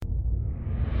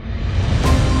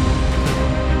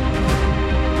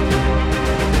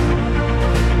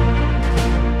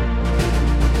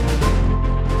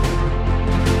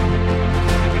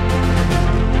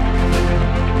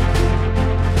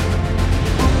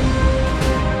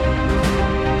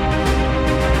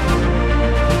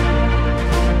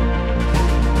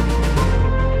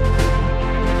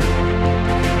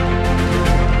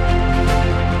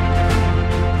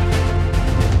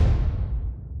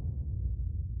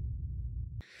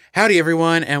Howdy,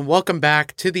 everyone, and welcome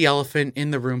back to the Elephant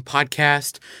in the Room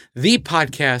podcast, the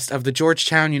podcast of the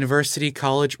Georgetown University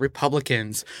College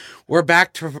Republicans. We're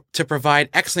back to provide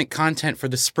excellent content for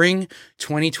the spring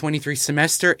 2023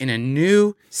 semester in a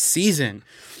new season.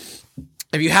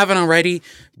 If you haven't already,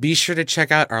 be sure to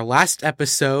check out our last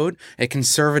episode, A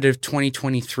Conservative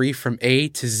 2023 from A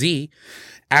to Z,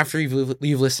 after you've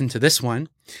listened to this one.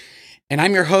 And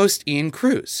I'm your host, Ian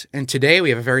Cruz. And today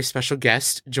we have a very special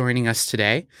guest joining us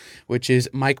today, which is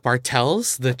Mike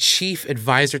Bartels, the Chief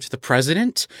Advisor to the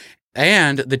President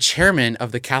and the Chairman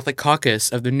of the Catholic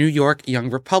Caucus of the New York Young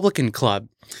Republican Club.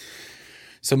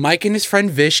 So Mike and his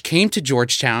friend Vish came to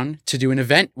Georgetown to do an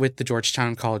event with the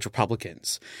Georgetown College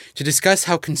Republicans to discuss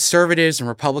how conservatives and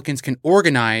Republicans can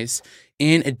organize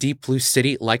in a deep blue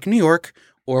city like New York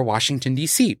or Washington,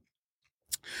 D.C.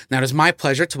 Now, it is my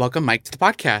pleasure to welcome Mike to the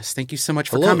podcast. Thank you so much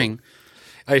for coming.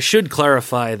 I should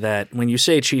clarify that when you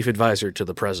say chief advisor to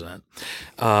the president,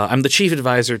 I'm the chief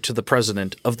advisor to the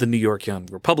president of the New York Young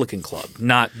Republican Club,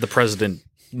 not the president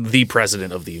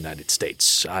of the United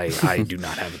States. I do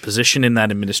not have a position in that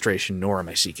administration, nor am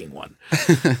I seeking one.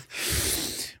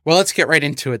 Well, let's get right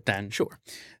into it then. Sure.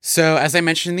 So, as I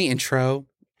mentioned in the intro,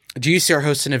 GUCR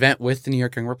hosts an event with the New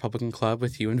York Young Republican Club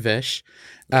with you and Vish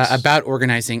about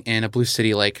organizing in a blue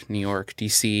city like New York,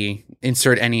 D.C.,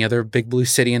 insert any other big blue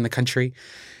city in the country,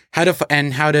 how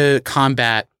to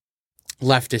combat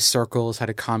leftist circles, how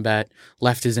to combat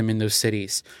leftism in those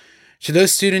cities. To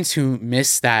those students who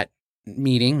missed that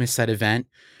meeting, missed that event,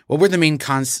 what were the main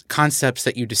concepts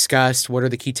that you discussed? What are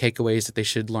the key takeaways that they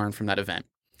should learn from that event?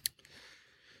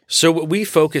 So what we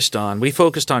focused on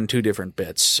two different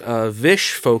bits.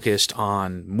 Vish focused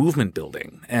on movement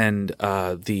building and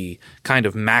the kind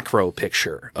of macro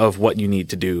picture of what you need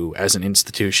to do as an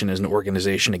institution, as an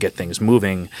organization to get things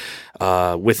moving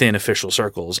within official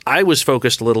circles. I was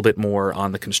focused a little bit more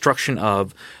on the construction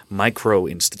of micro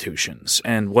institutions.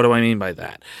 And what do I mean by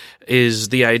that? Is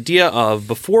the idea of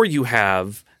before you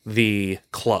have the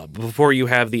club, before you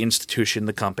have the institution,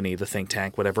 the company, the think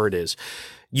tank, whatever it is,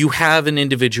 you have an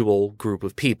individual group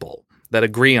of people that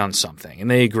agree on something, and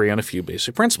they agree on a few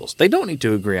basic principles. They don't need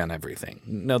to agree on everything.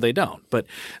 No, they don't. But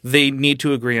they need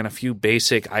to agree on a few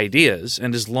basic ideas,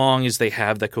 and as long as they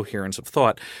have that coherence of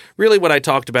thought, really what I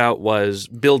talked about was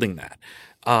building that.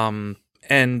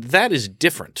 And that is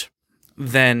different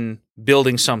than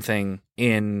building something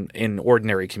in an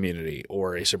ordinary community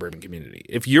or a suburban community.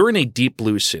 If you're in a deep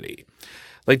blue city,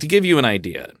 like to give you an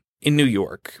idea, in New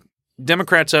York,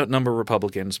 Democrats outnumber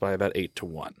Republicans by about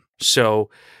 8-1. So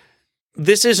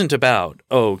this isn't about,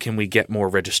 can we get more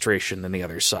registration than the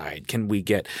other side? Can we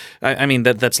get – I mean,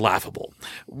 that's laughable.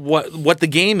 What the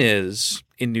game is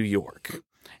in New York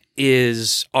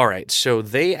is, all right, so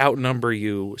they outnumber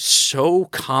you so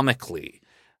comically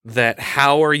that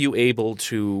how are you able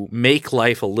to make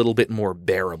life a little bit more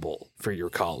bearable for your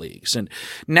colleagues? And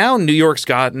now New York's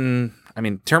gotten –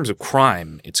 in terms of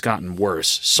crime, it's gotten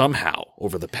worse somehow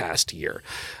over the past year.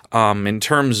 In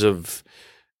terms of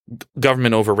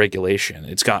government overregulation,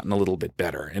 it's gotten a little bit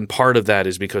better. And part of that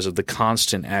is because of the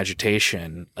constant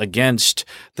agitation against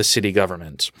the city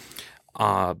government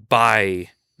by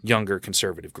younger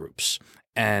conservative groups.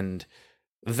 And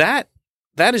that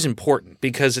is important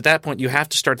because at that point you have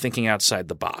to start thinking outside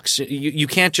the box. You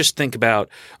can't just think about,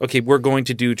 okay, we're going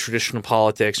to do traditional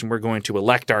politics and we're going to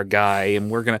elect our guy and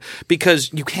we're going to –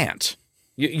 because you can't.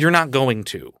 You're not going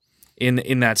to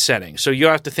in that setting. So you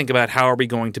have to think about how are we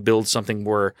going to build something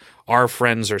where our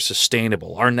friends are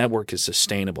sustainable, our network is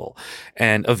sustainable,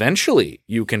 and eventually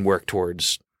you can work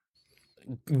towards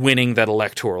winning that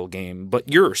electoral game.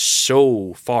 But you're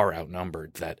so far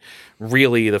outnumbered that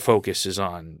really the focus is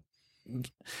on –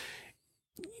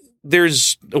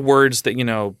 there's words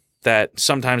that, that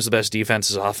sometimes the best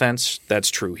defense is offense. That's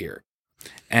true here.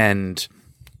 And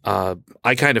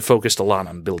I kind of focused a lot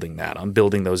on building that, on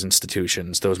building those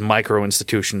institutions, those micro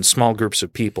institutions, small groups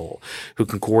of people who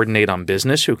can coordinate on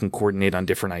business, who can coordinate on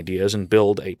different ideas and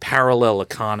build a parallel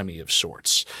economy of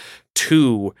sorts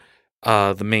to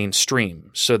the mainstream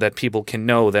so that people can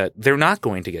know that they're not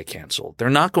going to get canceled.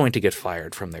 They're not going to get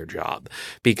fired from their job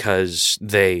because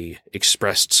they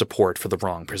expressed support for the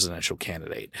wrong presidential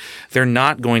candidate. They're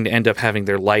not going to end up having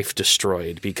their life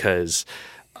destroyed because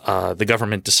the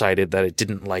government decided that it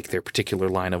didn't like their particular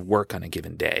line of work on a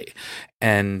given day.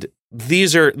 And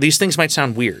these things might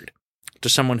sound weird to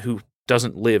someone who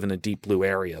doesn't live in a deep blue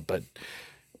area, but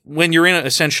when you're in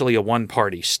essentially a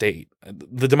one-party state,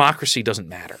 the democracy doesn't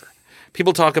matter.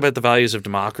 People talk about the values of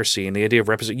democracy and the idea of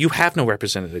represent. You have no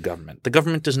representative government. The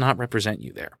government does not represent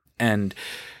you there, and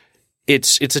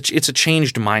it's a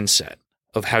changed mindset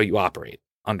of how you operate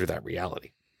under that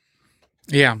reality.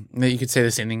 Yeah, you could say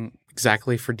the same thing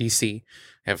exactly for DC. You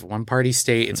have one party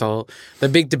state. It's all the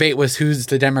big debate was who's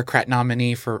the Democrat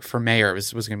nominee for mayor.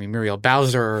 It was going to be Muriel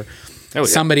Bowser or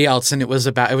somebody else, and it was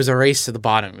a race to the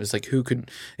bottom. It was like who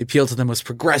could appeal to the most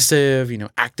progressive,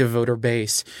 active voter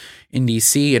base in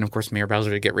DC, and of course Mayor Bowser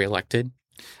to get reelected.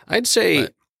 I'd say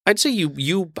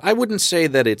I wouldn't say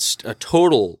that it's a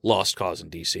total lost cause in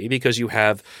DC because you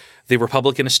have the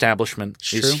Republican establishment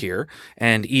is here,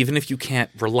 and even if you can't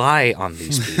rely on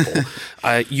these people,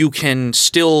 you can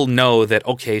still know that,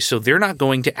 okay, so they're not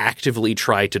going to actively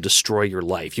try to destroy your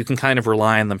life. You can kind of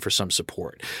rely on them for some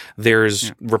support.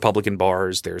 There's Republican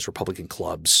bars, there's Republican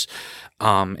clubs,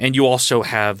 and you also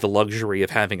have the luxury of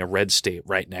having a red state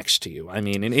right next to you. I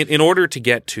mean, in order to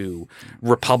get to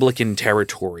Republican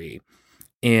territory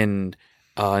in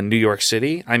New York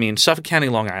City, I mean, Suffolk County,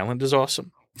 Long Island is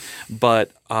awesome.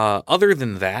 But other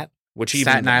than that,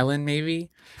 Staten Island, maybe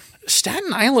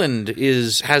Staten Island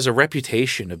has a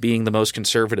reputation of being the most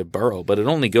conservative borough, but it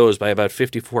only goes by about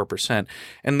 54%,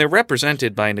 and they're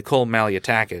represented by Nicole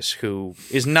Malliotakis, who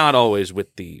is not always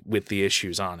with the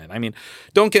issues on it. I mean,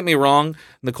 don't get me wrong,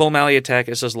 Nicole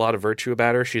Malliotakis has a lot of virtue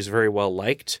about her. She's very well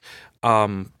liked,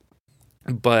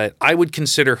 but I would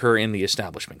consider her in the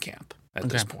establishment camp at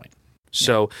this point.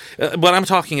 So what I'm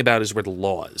talking about is where the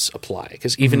laws apply,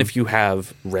 because even if you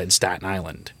have red Staten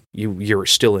Island, you're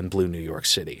still in blue New York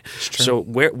City. So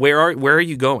where are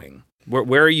you going?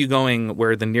 Where are you going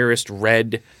where the nearest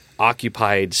red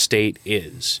occupied state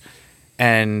is?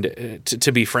 And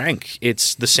to be frank,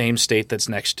 it's the same state that's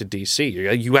next to D.C.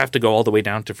 You have to go all the way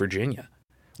down to Virginia.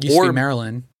 Used to be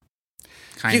Maryland,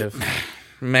 kind of.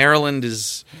 Maryland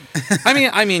is.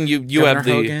 I mean, you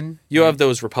have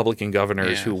those Republican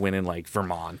governors who win in like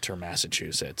Vermont or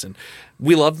Massachusetts, and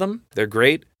we love them. They're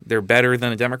great. They're better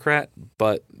than a Democrat,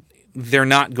 but they're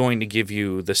not going to give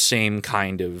you the same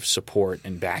kind of support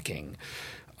and backing.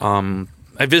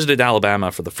 I visited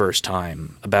Alabama for the first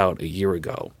time about a year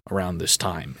ago around this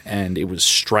time, and it was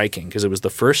striking because it was the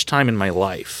first time in my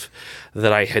life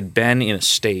that I had been in a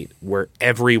state where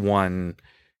everyone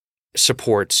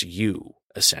supports you.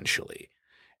 Essentially,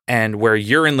 and where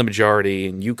you're in the majority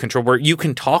and you control, where you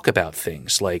can talk about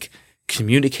things like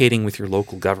communicating with your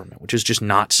local government, which is just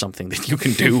not something that you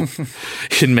can do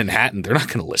in Manhattan. They're not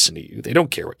going to listen to you. They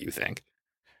don't care what you think.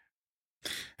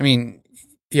 I mean,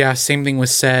 yeah, same thing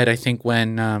was said, I think,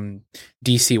 when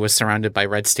DC was surrounded by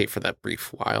red state for that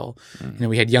brief while.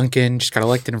 We had Youngkin just got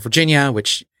elected in Virginia,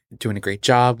 which doing a great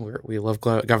job. We love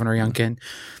Governor Youngkin.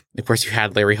 Of course, you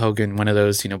had Larry Hogan, one of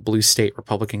those, blue state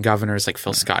Republican governors like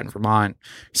Phil Scott in Vermont,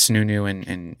 Sununu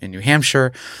in New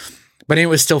Hampshire. But it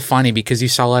was still funny because you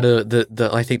saw a lot of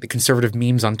the conservative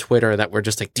memes on Twitter that were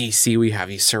just like, DC, we have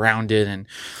you surrounded. And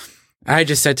I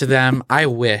just said to them, I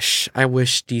wish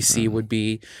DC would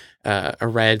be a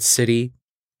red city.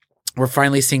 We're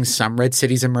finally seeing some red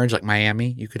cities emerge, like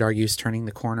Miami, you could argue, is turning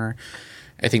the corner.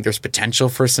 I think there's potential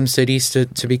for some cities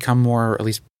to become more, at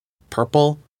least,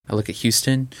 purple. I look at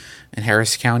Houston, and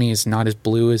Harris County is not as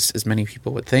blue as many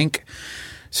people would think.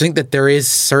 So I think that there is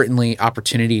certainly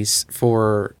opportunities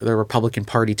for the Republican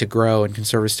Party to grow and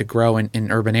conservatives to grow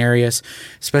in urban areas,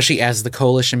 especially as the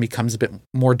coalition becomes a bit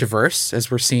more diverse, as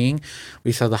we're seeing.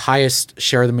 We saw the highest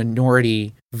share of the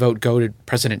minority vote go to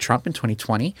President Trump in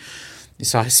 2020. You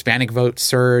saw Hispanic vote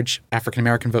surge,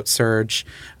 African-American vote surge,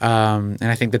 and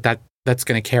I think that's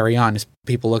going to carry on as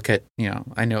people look at,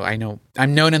 I know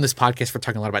I'm known in this podcast for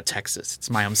talking a lot about Texas. It's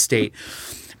my home state.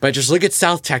 But just look at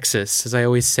South Texas, as I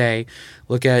always say,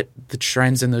 look at the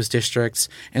trends in those districts.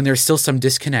 And there's still some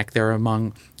disconnect there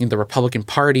among the Republican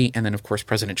Party and then, of course,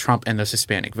 President Trump and those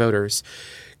Hispanic voters.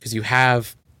 Because you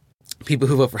have people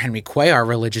who vote for Henry Cuellar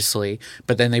religiously,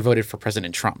 but then they voted for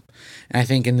President Trump. And I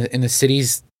think in the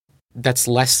cities, that's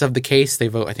less of the case. They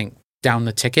vote, I think, down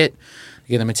the ticket.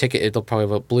 You give them a ticket, they'll probably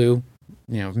vote blue.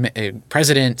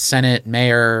 President, Senate,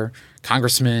 mayor,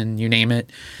 congressman, you name it.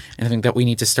 And I think that we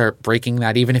need to start breaking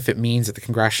that, even if it means at the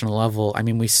congressional level. I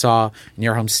mean, we saw in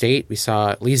your home state, we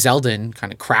saw Lee Zeldin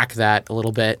kind of crack that a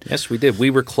little bit. Yes, we did. We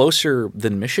were closer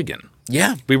than Michigan.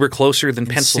 Yeah. We were closer than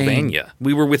Pennsylvania.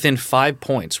 We were within 5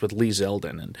 points with Lee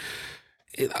Zeldin. And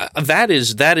that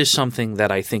is something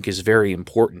that I think is very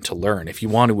important to learn if you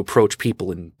want to approach people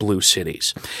in blue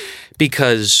cities,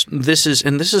 because this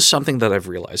is something that I've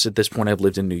realized at this point. I've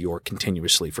lived in New York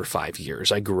continuously for 5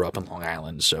 years. I grew up in Long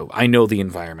Island, so I know the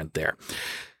environment there.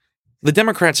 The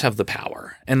Democrats have the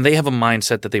power, and they have a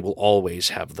mindset that they will always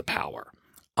have the power.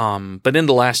 But in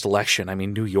the last election, I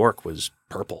mean, New York was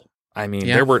purple. I mean,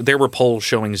 there were polls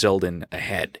showing Zeldin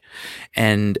ahead,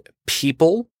 and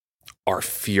people are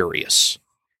furious.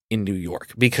 in New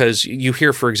York, because you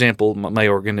hear, for example, my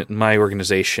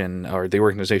organization, or the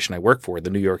organization I work for, the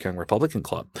New York Young Republican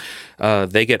Club,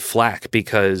 they get flack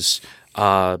because,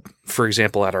 for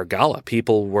example, at our gala,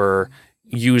 people were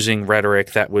using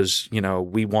rhetoric that was,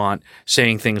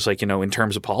 saying things like, in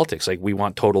terms of politics, like we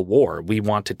want total war. We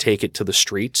want to take it to the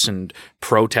streets and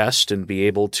protest and be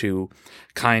able to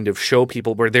kind of show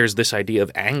people where there's this idea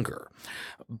of anger.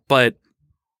 But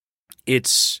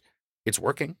it's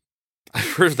working.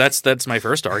 That's my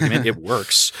first argument. It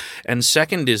works. And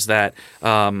second is that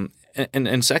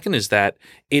second is that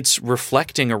it's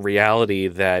reflecting a reality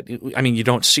that, you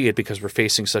don't see it because we're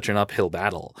facing such an uphill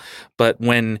battle. But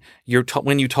when you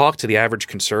talk to the average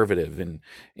conservative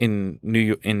in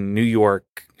New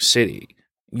York City,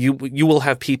 you will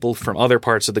have people from other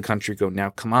parts of the country go,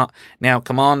 come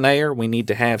on there. We need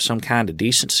to have some kind of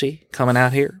decency coming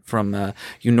out here from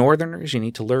you Northerners. You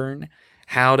need to learn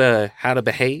how to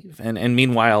behave. And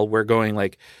meanwhile, we're going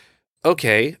like,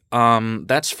 okay,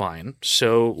 that's fine.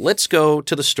 So let's go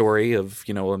to the story of,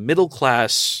 a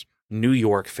middle-class New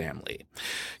York family.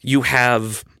 You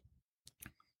have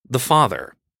the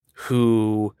father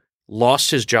who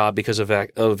lost his job because of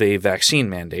a vaccine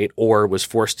mandate, or was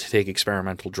forced to take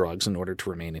experimental drugs in order to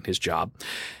remain in his job.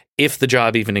 If the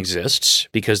job even exists,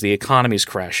 because the economy is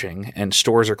crashing and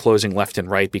stores are closing left and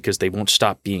right because they won't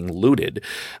stop being looted.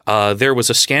 There was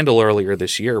a scandal earlier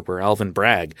this year where Alvin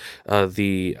Bragg,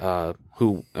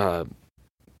 who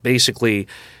basically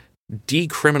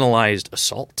decriminalized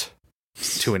assault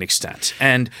to an extent,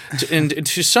 and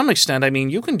to some extent,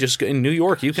 you can just in New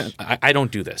York, you can. I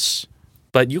don't do this,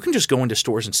 but you can just go into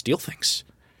stores and steal things.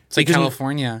 It's like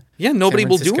California. Yeah, nobody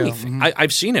will do Francisco. anything. Mm-hmm.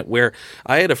 I've seen it where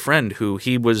I had a friend who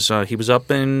he was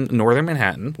up in northern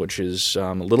Manhattan, which is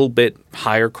a little bit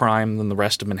higher crime than the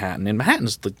rest of Manhattan. And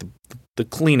Manhattan's the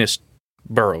cleanest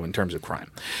borough in terms of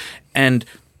crime. And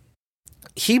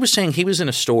he was saying he was in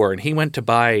a store and he went to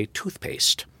buy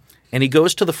toothpaste. And he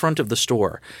goes to the front of the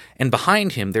store, and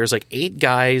behind him there's like 8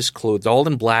 guys clothed all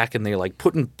in black, and they're like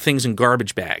putting things in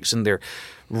garbage bags, and they're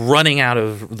running out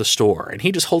of the store. And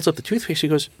he just holds up the toothpaste. He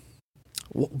goes,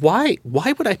 "Why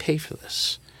would I pay for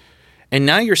this?" And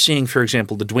now you're seeing, for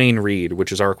example, the Duane Reade,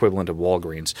 which is our equivalent of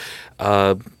Walgreens.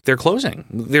 They're closing.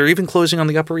 They're even closing on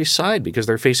the Upper East Side because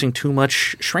they're facing too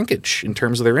much shrinkage in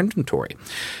terms of their inventory,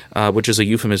 which is a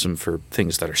euphemism for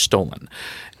things that are stolen.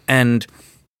 And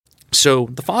so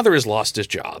the father has lost his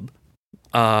job.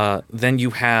 Then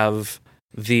you have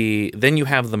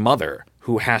the mother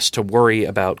who has to worry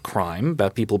about crime,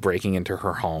 about people breaking into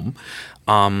her home.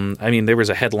 There was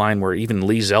a headline where even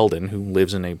Lee Zeldin, who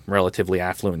lives in a relatively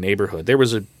affluent neighborhood, there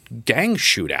was a gang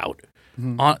shootout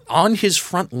on his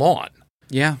front lawn.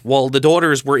 Yeah. While the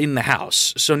daughters were in the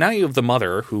house. So now you have the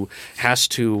mother who has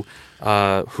to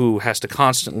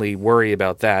constantly worry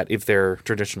about that if they're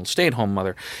traditional stay-at-home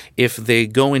mother. If they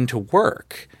go into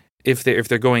work, if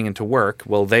they're going into work,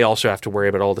 well, they also have to worry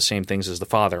about all the same things as the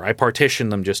father. I partition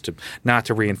them just not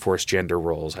to reinforce gender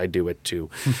roles. I do it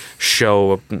to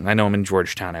show. I know I'm in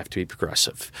Georgetown. I have to be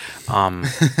progressive,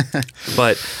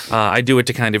 but I do it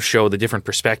to kind of show the different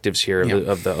perspectives here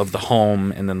of the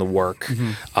home and then the work.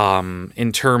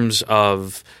 In terms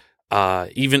of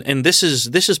even, and this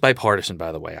is bipartisan,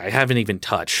 by the way. I haven't even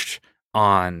touched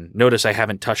on. Notice I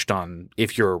haven't touched on,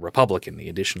 if you're a Republican, the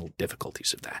additional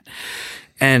difficulties of that.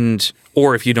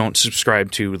 Or if you don't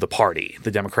subscribe to the party, the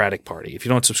Democratic Party, if you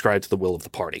don't subscribe to the will of the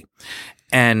party.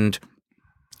 And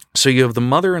so you have the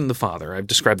mother and the father. I've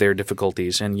described their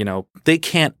difficulties, and, they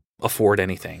can't afford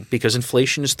anything because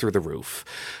inflation is through the roof.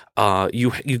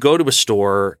 You go to a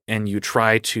store and you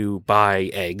try to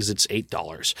buy eggs. It's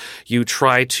 $8. You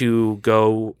try to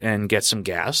go and get some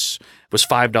gas. It was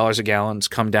 $5 a gallon. It's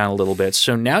come down a little bit.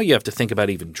 So now you have to think about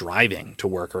even driving to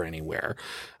work or anywhere.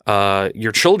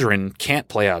 Your children can't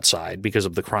play outside because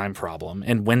of the crime problem.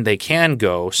 And when they can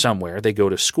go somewhere, they go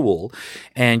to school.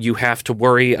 And you have to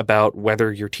worry about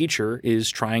whether your teacher is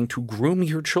trying to groom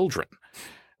your children,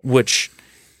 which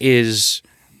is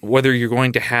whether you're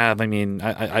going to have,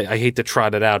 I hate to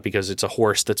trot it out because it's a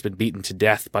horse that's been beaten to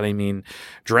death, but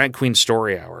Drag Queen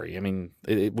Story Hour.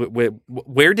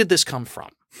 Where did this come from?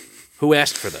 Who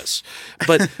asked for this?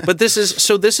 But this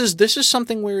is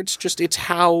something where it's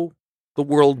how the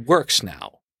world works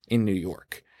now in New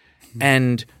York.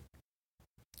 And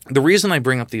the reason I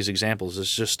bring up these examples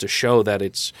is just to show that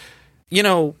it's,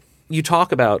 you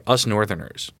talk about us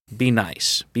Northerners, be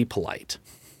nice, be polite.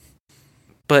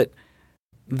 But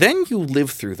then you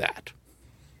live through that.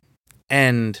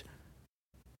 And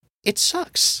it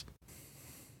sucks.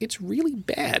 it's really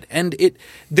bad. And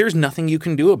there's nothing you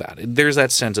can do about it. There's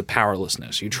that sense of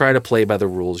powerlessness. You try to play by the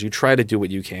rules. You try to do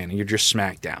what you can, and you're just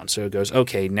smacked down. So it goes,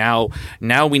 okay, now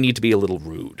we need to be a little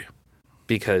rude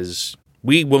because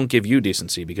we won't give you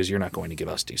decency because you're not going to give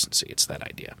us decency. It's that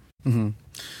idea. Mm-hmm.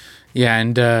 Yeah,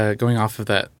 and going off of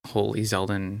that whole E.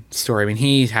 Zeldin story, I mean,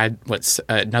 he had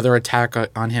another attack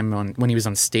on him when he was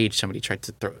on stage. Somebody tried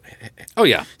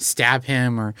to stab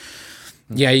him, or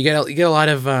you get a lot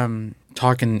of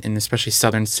talk in especially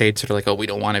southern states that are like, oh, we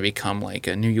don't want to become like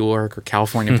a New York or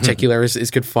California in particular is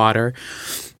good fodder.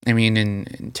 I mean,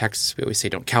 in Texas, we always say,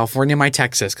 don't California my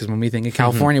Texas, because when we think of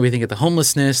California, we think of the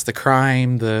homelessness, the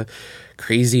crime, the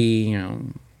crazy,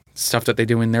 stuff that they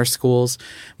do in their schools.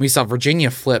 We saw Virginia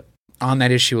flip on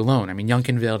that issue alone. I mean,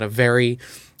 Youngkinville had a very,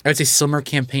 I would say, similar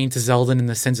campaign to Zeldin in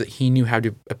the sense that he knew how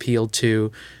to appeal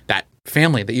to that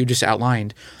family that you just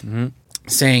outlined,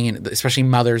 saying, especially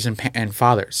mothers and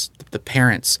fathers, the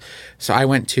parents. So I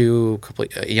went to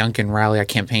a Youngkin rally. I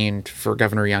campaigned for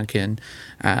Governor Youngkin,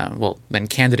 then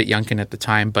candidate Youngkin at the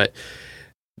time, but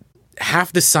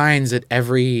half the signs on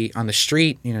the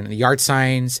street, the yard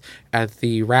signs at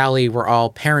the rally were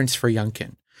all parents for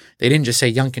Youngkin. They didn't just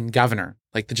say Youngkin governor,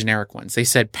 like the generic ones. They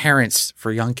said parents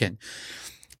for Youngkin.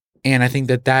 And I think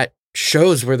that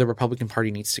shows where the Republican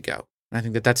Party needs to go. And I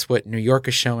think that's what New York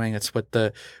is showing. That's what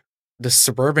the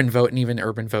suburban vote and even the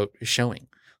urban vote is showing.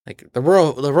 Like the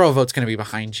rural vote's going to be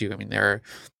behind you. I mean, they're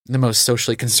the most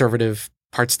socially conservative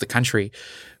parts of the country.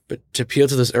 But to appeal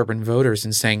to those urban voters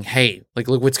and saying, hey, like,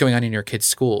 look what's going on in your kid's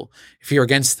school. If you're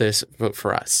against this, vote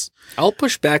for us. I'll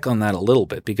push back on that a little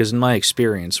bit because in my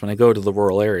experience, when I go to the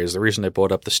rural areas, the reason I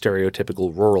brought up the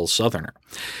stereotypical rural Southerner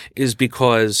is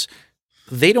because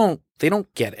they don't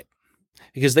get it.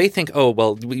 Because they think, oh,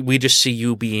 well, we just see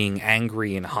you being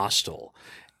angry and hostile.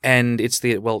 And it's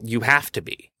you have to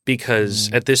be.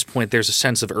 Because at this point, there's a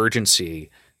sense of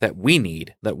urgency that we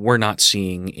need that we're not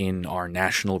seeing in our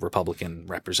national Republican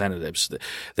representatives.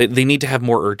 They need to have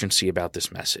more urgency about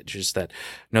this message. Is that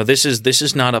no, this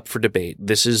is not up for debate.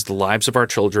 This is the lives of our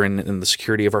children and the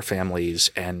security of our families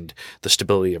and the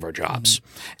stability of our jobs.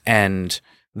 And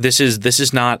this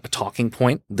is not a talking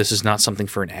point. This is not something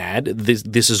for an ad.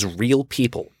 This is real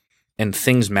people. And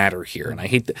things matter here, and I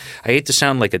hate to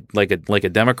sound like a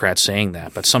Democrat saying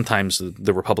that, but sometimes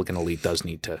the Republican elite does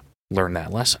need to learn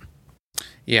that lesson.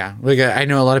 Yeah, like I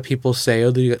know a lot of people say,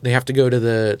 oh, they have to go to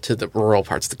the rural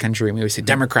parts of the country. And we always say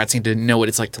Democrats need to know what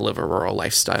it's like to live a rural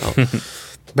lifestyle.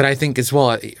 But I think as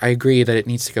well, I agree that it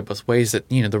needs to go both ways. That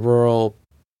the rural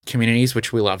communities,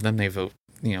 which we love them, they vote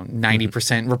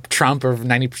 90% Trump or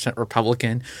 90%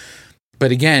 Republican.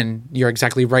 But again, you're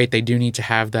exactly right. They do need to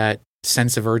have that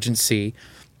sense of urgency.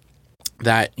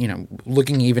 That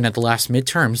looking even at the last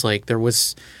midterms, like there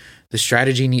was. The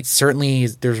strategy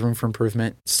there's room for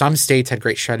improvement. Some states had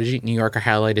great strategy. New York, I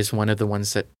highlight, is one of the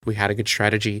ones that we had a good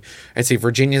strategy. I'd say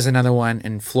Virginia's another one,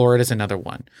 and Florida's another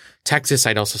one. Texas,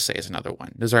 I'd also say, is another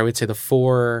one. Those are, I would say, the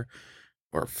four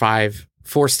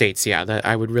states, that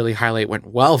I would really highlight went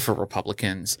well for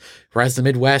Republicans, whereas the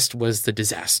Midwest was the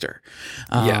disaster.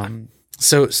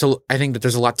 So I think that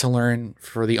there's a lot to learn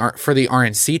for the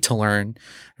RNC to learn.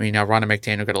 I mean, now Ronna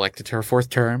McDaniel got elected to her fourth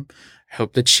term.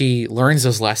 Hope that she learns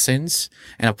those lessons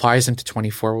and applies them to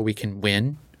 24 where we can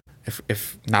win.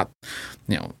 If not,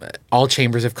 all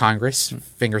chambers of Congress,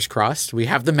 fingers crossed. We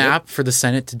have the map for the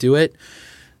Senate to do it,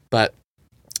 but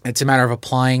it's a matter of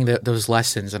applying those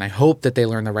lessons. And I hope that they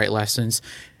learn the right lessons.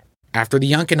 After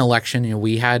the Youngkin election,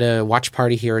 we had a watch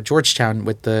party here at Georgetown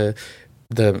with the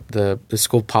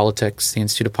school of politics, the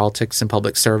Institute of Politics and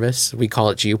Public Service. We call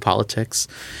it geopolitics.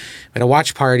 We had a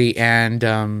watch party,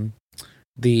 and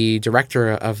the director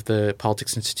of the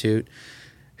Politics Institute,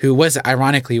 who was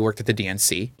ironically worked at the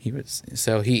DNC.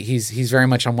 He's very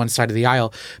much on one side of the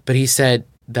aisle, but he said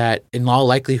that in all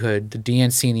likelihood, the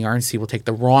DNC and the RNC will take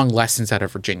the wrong lessons out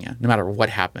of Virginia, no matter what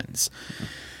happens.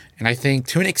 And I think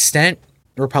to an extent,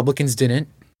 Republicans didn't.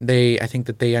 I think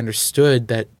that they understood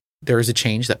that there is a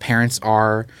change, that parents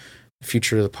are the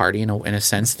future of the party in a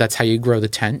sense. That's how you grow the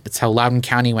tent. That's how Loudoun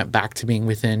County went back to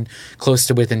being close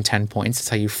to within 10 points. That's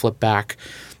how you flip back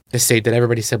the state that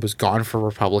everybody said was gone for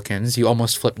Republicans. You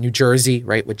almost flip New Jersey,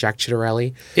 right, with Jack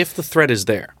Ciattarelli. If the threat is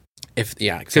there.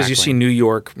 Exactly. Because you see New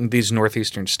York, these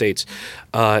northeastern states.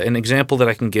 An example that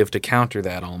I can give to counter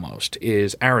that almost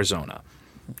is Arizona.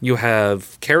 You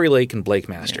have Kari Lake and Blake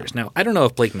Masters. Yeah. Now, I don't know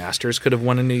if Blake Masters could have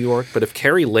won in New York, but if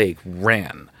Kari Lake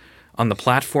ran on the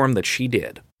platform that she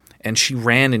did, and she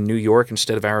ran in New York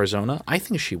instead of Arizona, I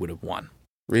think she would have won.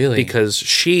 Really? Because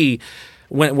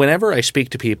whenever I speak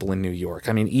to people in New York,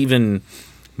 I mean, even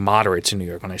moderates in New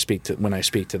York when I speak to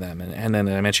them, and then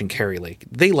I mentioned Carrie Lake.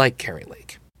 They like Carrie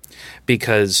Lake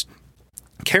because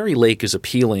Carrie Lake is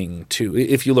appealing to.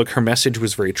 If you look, her message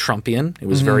was very Trumpian. It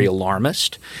was very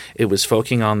alarmist. It was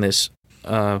focusing on this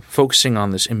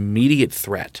immediate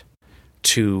threat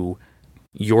to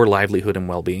your livelihood and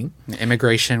well-being.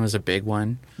 Immigration was a big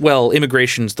one. Well,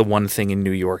 immigration's the one thing in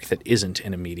New York that isn't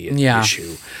an immediate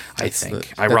issue, I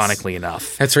think, ironically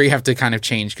enough. That's where you have to kind of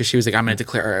change, because she was like, I'm going to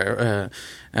declare,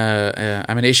 I'm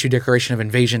going to issue declaration of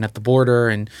invasion at the border,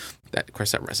 and that, of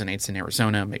course, that resonates in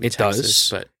Arizona, maybe it Texas.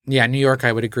 does. But yeah, New York,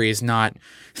 I would agree, is not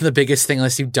the biggest thing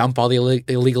unless you dump all the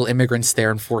illegal immigrants there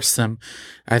and force them.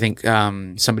 I think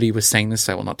somebody was saying this,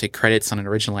 I will not take credit, it's not an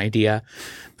original idea,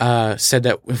 said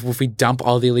that if we dump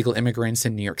all the illegal immigrants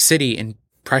in New York City and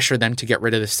pressure them to get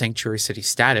rid of the sanctuary city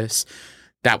status,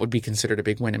 that would be considered a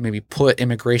big win and maybe put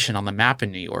immigration on the map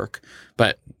in New York.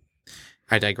 But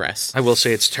I digress. I will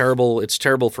say it's terrible. It's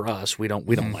terrible for us. We don't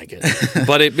like it,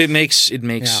 but it makes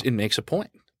a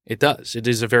point. It does. It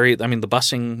is a very. I mean, the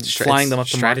busing, flying them up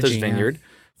to Martha's Vineyard,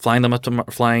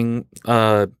 flying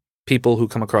people who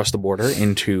come across the border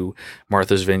into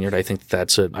Martha's Vineyard. I think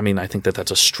that's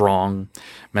a strong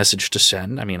message to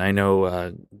send. I mean, I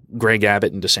know Greg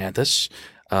Abbott and DeSantis.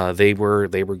 They were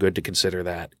good to consider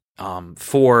that.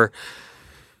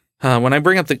 When I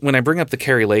bring up the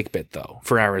Carrie Lake bit, though,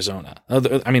 for Arizona,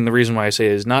 I mean, the reason why I say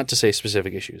it is not to say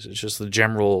specific issues. It's just the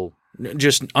general,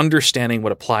 just understanding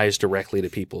what applies directly to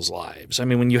people's lives. I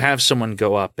mean, when you have someone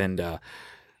go up and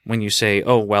when you say,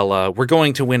 "Oh, well, we're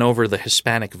going to win over the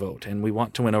Hispanic vote, and we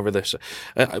want to win over this,"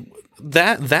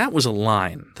 that was a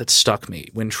line that stuck me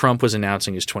when Trump was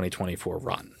announcing his 2024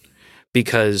 run,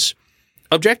 because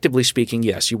objectively speaking,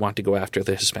 yes, you want to go after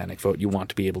the Hispanic vote. You want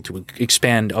to be able to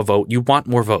expand a vote. You want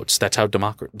more votes. That's how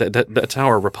that's how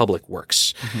our republic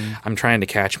works. Mm-hmm. I'm trying to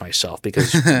catch myself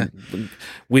because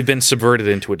we've been subverted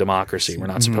into a democracy. We're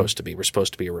not supposed to be. We're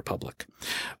supposed to be a republic.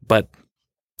 But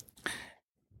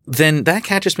then that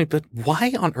catches me. But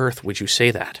why on earth would you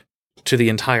say that to the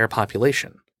entire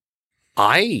population?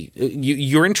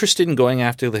 You're interested in going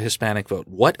after the Hispanic vote.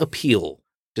 What appeal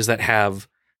does that have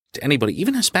to anybody,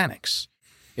 even Hispanics?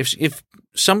 If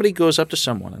somebody goes up to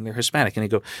someone and they're Hispanic and they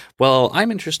go, "Well,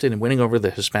 I'm interested in winning over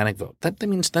the Hispanic vote," that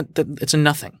means that it's a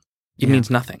nothing. It means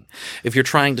nothing. If you're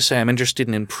trying to say, "I'm interested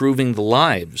in improving the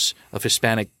lives of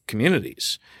Hispanic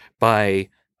communities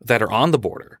that are on the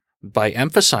border by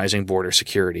emphasizing border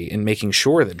security and making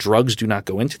sure that drugs do not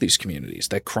go into these communities,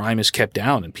 that crime is kept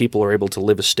down and people are able to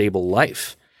live a stable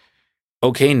life."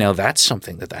 Okay, now that's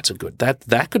something that's a good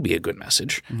that could be a good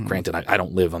message. Mm-hmm. Granted,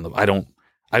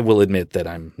 I will admit that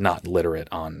I'm not literate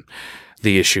on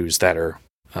the issues that are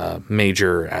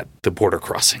major at the border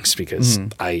crossings, because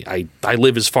I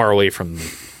live as far away from them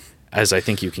as I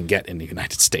think you can get in the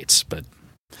United States, but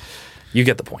you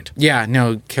get the point. Yeah,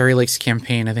 no, Carrie Lake's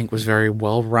campaign, I think, was very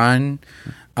well run.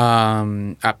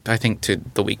 Up, I think, to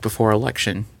the week before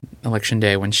election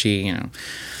day, when she,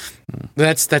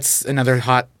 that's another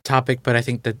hot topic. But I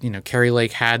think that, Carrie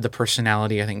Lake had the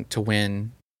personality, I think, to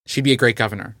win. She'd be a great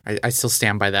governor. I still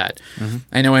stand by that. Mm-hmm.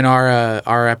 I know in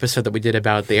our episode that we did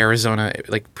about the Arizona,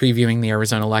 like previewing the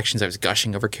Arizona elections, I was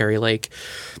gushing over Carrie Lake,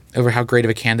 over how great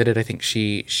of a candidate I think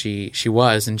she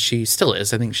was, and she still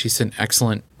is. I think she's an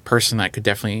excellent person that could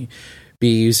definitely be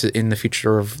used in the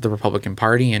future of the Republican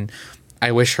Party, and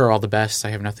I wish her all the best. I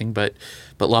have nothing but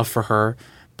love for her.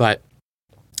 But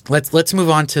let's move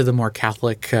on to the more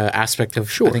Catholic aspect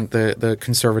of, I think, the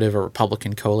conservative or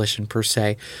Republican coalition per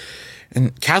se.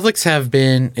 And Catholics have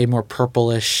been a more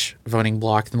purplish voting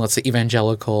bloc than, let's say,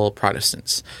 evangelical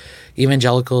Protestants.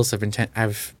 Evangelicals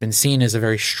have been seen as a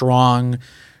very strong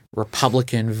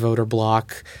Republican voter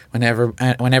bloc. Whenever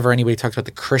anybody talks about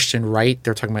the Christian right,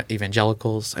 they're talking about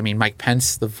evangelicals. I mean, Mike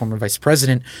Pence, the former vice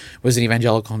president, was an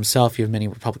evangelical himself. You have many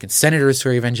Republican senators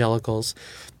who are evangelicals.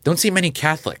 Don't see many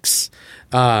Catholics.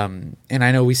 And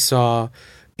I know we saw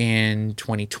in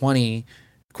 2020,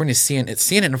 according to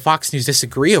CNN and Fox News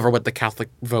disagree over what the Catholic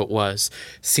vote was.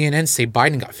 CNN say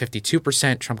Biden got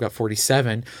 52%, Trump got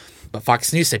 47%, but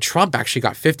Fox News said Trump actually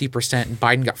got 50% and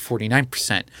Biden got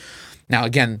 49%. Now,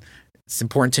 again, it's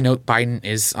important to note Biden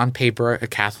is on paper a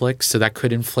Catholic, so that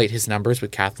could inflate his numbers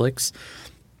with Catholics.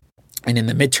 And in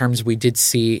the midterms, we did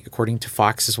see, according to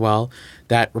Fox as well,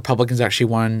 that Republicans actually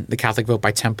won the Catholic vote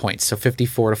by 10 points, so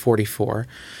 54-44.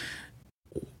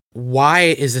 Why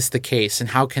is this the case, and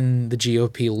how can the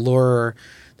GOP lure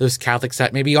those Catholics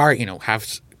that maybe are,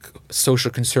 have social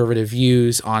conservative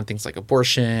views on things like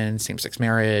abortion, same-sex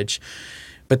marriage,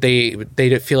 but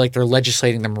they feel like they're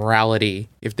legislating their morality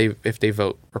if they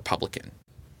vote Republican?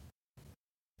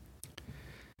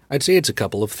 I'd say it's a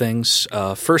couple of things.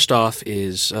 First off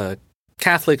is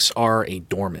Catholics are a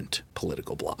dormant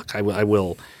political bloc. I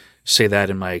will say that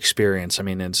in my experience. I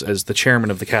mean, as the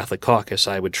chairman of the Catholic Caucus,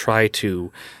 I would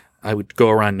go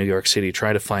around New York City,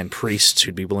 try to find priests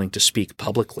who'd be willing to speak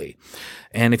publicly.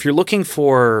 And if you're looking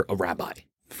for a rabbi,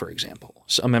 for example,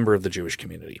 a member of the Jewish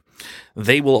community,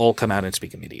 they will all come out and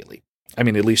speak immediately. I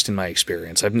mean, at least in my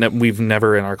experience, we've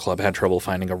never in our club had trouble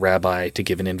finding a rabbi to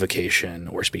give an invocation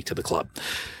or speak to the club.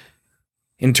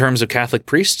 In terms of Catholic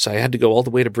priests, I had to go all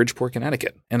the way to Bridgeport,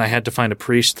 Connecticut, and I had to find a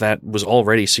priest that was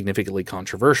already significantly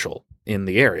controversial in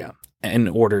the area in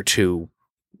order to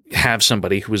have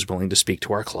somebody who was willing to speak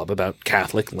to our club about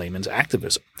Catholic layman's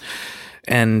activism.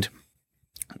 And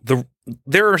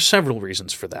there are several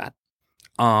reasons for that.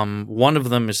 One of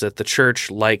them is that the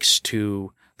church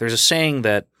there's a saying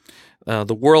that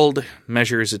the world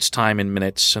measures its time in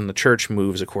minutes and the church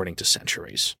moves according to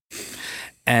centuries.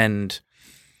 And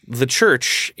the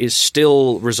church is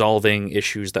still resolving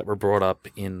issues that were brought up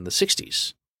in the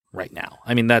 60s right now.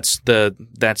 I mean, that's the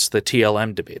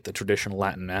TLM debate, the traditional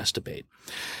Latin Mass debate.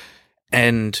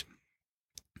 And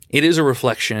it is a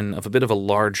reflection of a bit of a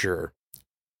larger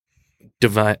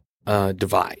divide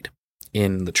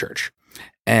in the church.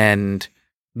 And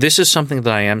this is something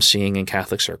that I am seeing in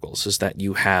Catholic circles, is that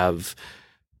you have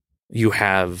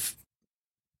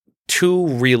two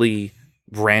really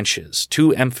branches,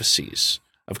 two emphases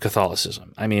of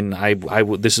Catholicism. I mean,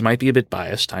 this might be a bit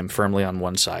biased. I'm firmly on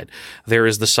one side. There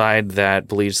is the side that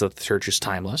believes that the church is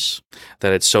timeless,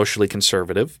 that it's socially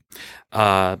conservative,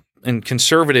 and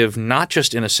conservative not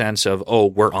just in a sense of, oh,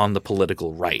 we're on the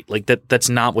political right. Like that's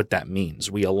not what that means.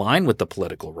 We align with the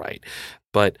political right,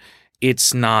 but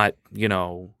it's not,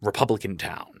 Republican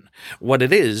town. What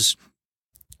it is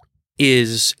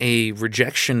a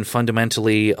rejection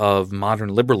fundamentally of modern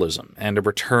liberalism and a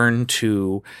return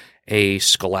to a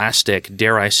scholastic,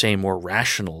 dare I say, more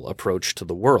rational approach to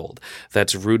the world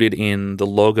that's rooted in the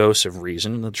logos of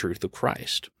reason and the truth of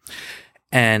Christ.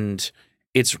 And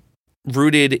it's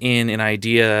rooted in an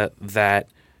idea that,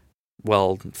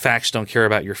 well, facts don't care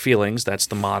about your feelings. That's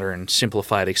the modern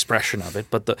simplified expression of it.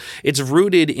 But it's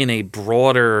rooted in a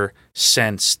broader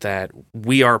sense that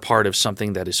we are part of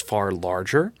something that is far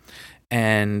larger,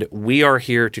 and we are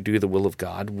here to do the will of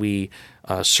God. We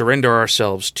surrender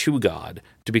ourselves to God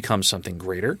to become something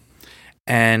greater.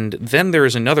 And then there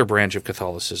is another branch of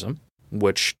Catholicism,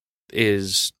 which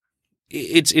is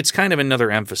it's kind of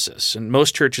another emphasis. And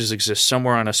most churches exist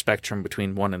somewhere on a spectrum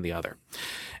between one and the other.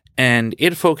 And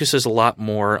it focuses a lot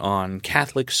more on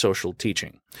Catholic social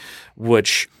teaching,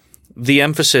 which the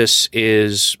emphasis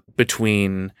is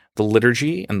between the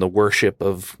liturgy and the worship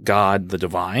of God, the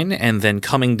divine, and then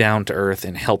coming down to earth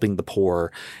and helping the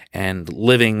poor and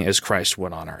living as Christ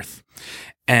would on earth.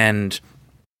 And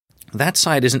that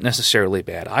side isn't necessarily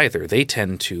bad either. They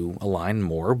tend to align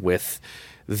more with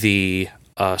the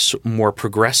more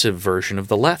progressive version of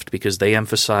the left because they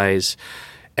emphasize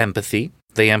empathy.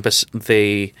 They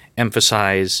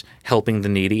emphasize helping the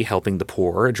needy, helping the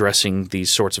poor, addressing these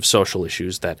sorts of social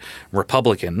issues that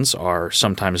Republicans are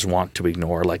sometimes want to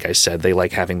ignore. Like I said, they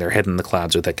like having their head in the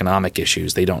clouds with economic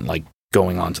issues. They don't like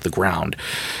going onto the ground.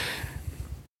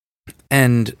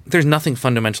 And there's nothing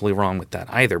fundamentally wrong with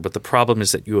that either. But the problem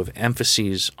is that you have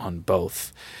emphases on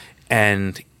both.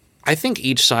 And I think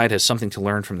each side has something to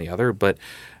learn from the other. But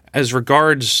as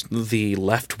regards the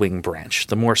left-wing branch,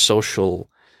 the more social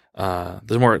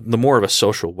the more of a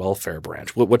social welfare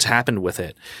branch. What's happened with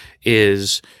it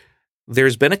is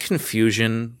there's been a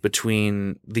confusion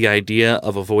between the idea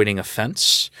of avoiding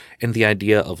offense and the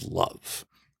idea of love.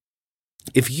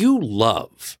 If you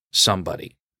love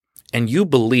somebody and you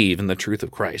believe in the truth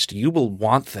of Christ, you will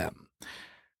want them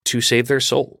to save their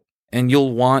soul, and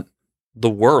you'll want the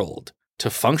world to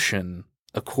function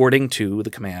according to the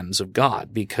commands of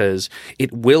God, because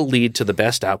it will lead to the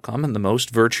best outcome and the most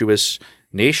virtuous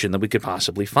nation that we could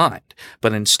possibly find.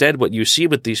 But instead, what you see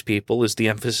with these people is the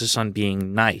emphasis on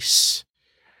being nice.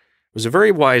 It was a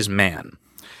very wise man.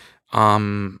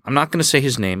 I'm not going to say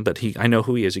his name, but I know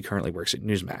who he is. He currently works at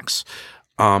Newsmax.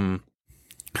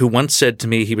 Who once said to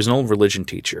me, he was an old religion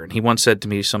teacher, and he once said to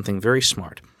me something very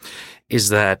smart, is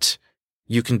that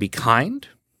you can be kind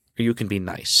or you can be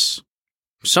nice.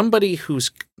 Somebody who's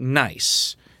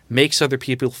nice makes other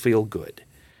people feel good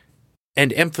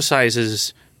and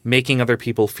emphasizes making other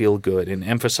people feel good and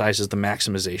emphasizes the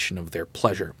maximization of their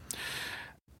pleasure.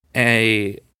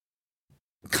 A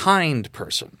kind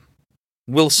person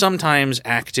will sometimes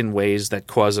act in ways that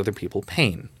cause other people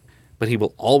pain, but he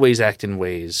will always act in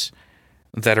ways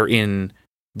that are in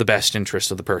the best interest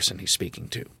of the person he's speaking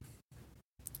to.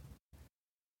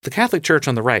 The Catholic Church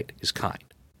on the right is kind.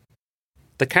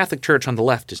 The Catholic Church on the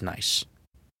left is nice.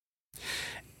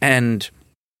 And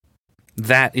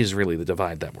that is really the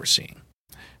divide that we're seeing.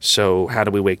 So how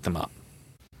do we wake them up?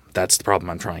 That's the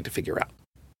problem I'm trying to figure out.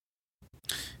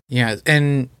 Yeah,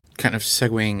 and kind of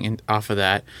segueing off of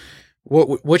that,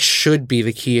 what should be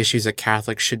the key issues that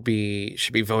Catholics should be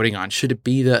voting on? Should it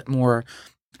be that more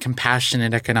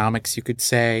compassionate economics, you could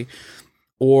say,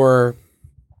 or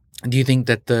do you think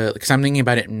that because I'm thinking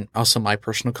about it in also my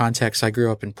personal context. I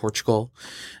grew up in Portugal,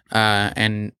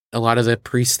 and a lot of the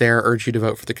priests there urge you to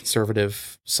vote for the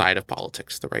conservative side of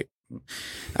politics, the right.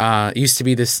 It used to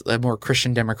be this more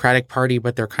Christian Democratic Party,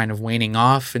 but they're kind of waning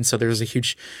off, and so there's a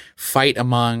huge fight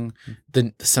among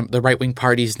the right wing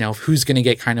parties now of who's going to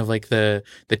get kind of like the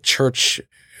church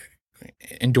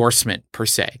endorsement per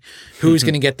se, who's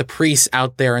going to get the priests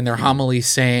out there in their homilies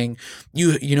saying,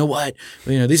 you know what,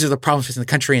 these are the problems in the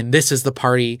country, and this is the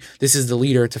party, this is the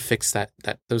leader to fix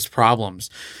those problems.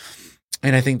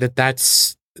 And I think that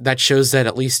shows that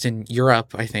at least in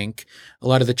Europe, I think a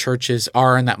lot of the churches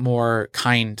are on that more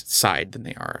kind side than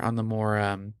they are on the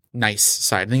more nice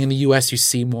side. I think in the U.S. you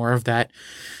see more of that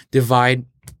divide.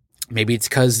 Maybe it's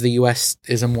because the U.S.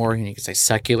 is a more, you could say,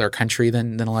 secular country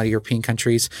than a lot of European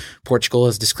countries. Portugal,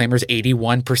 as disclaimers,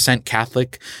 81%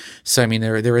 Catholic. So I mean,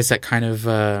 there is that kind of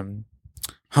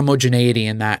homogeneity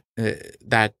in that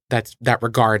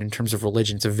regard in terms of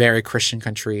religion. It's a very Christian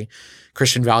country.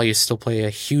 Christian values still play a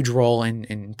huge role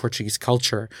in Portuguese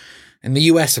culture. And the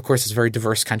U.S., of course, is a very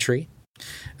diverse country.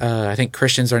 I think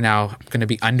Christians are now going to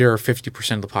be under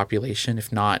 50% of the population,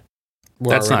 if not.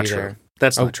 That's not true.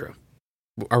 That's not true.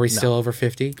 Are we still over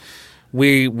 50?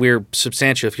 We're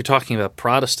substantial. If you're talking about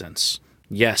Protestants,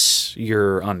 yes,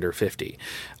 you're under 50.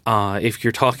 If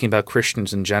you're talking about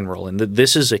Christians in general, and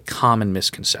this is a common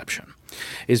misconception,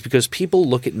 is because people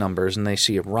look at numbers and they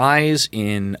see a rise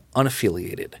in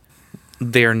unaffiliated.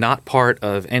 They're not part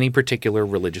of any particular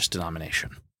religious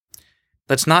denomination.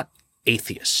 That's not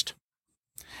atheist.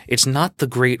 It's not the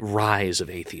great rise of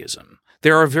atheism.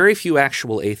 There are very few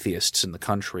actual atheists in the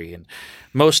country, and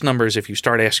most numbers, if you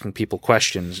start asking people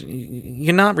questions,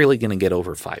 you're not really going to get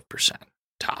over 5%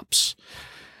 tops.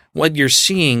 What you're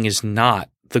seeing is not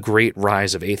the great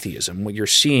rise of atheism. What you're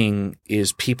seeing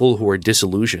is people who are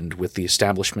disillusioned with the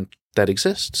establishment that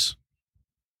exists.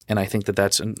 And I think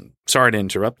that's – sorry to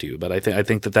interrupt you, but I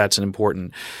think that's an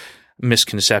important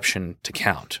misconception to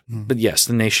count. Mm-hmm. But yes,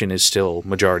 the nation is still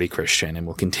majority Christian and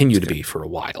will continue to be for a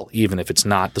while, even if it's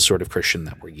not the sort of Christian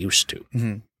that we're used to.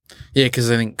 Mm-hmm. Yeah, because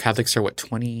I think Catholics are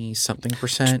 20-something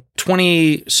percent?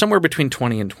 20, somewhere between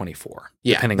 20 and 24.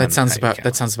 Yeah, that sounds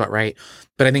about right.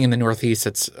 But I think in the Northeast,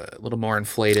 it's a little more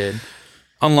inflated.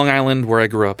 On Long Island, where I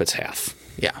grew up, it's half.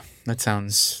 Yeah, that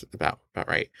sounds about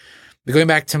right. But going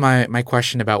back to my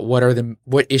question about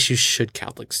what issues should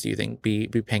Catholics, do you think, be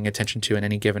paying attention to in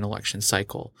any given election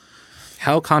cycle?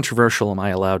 How controversial am I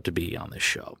allowed to be on this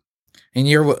show? And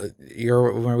you're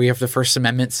where we have the First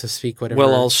Amendment, so speak whatever.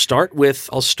 Well, I'll start with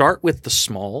the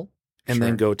small and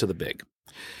then go to the big.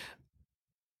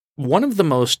 One of the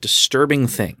most disturbing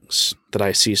things that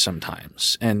I see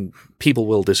sometimes, and people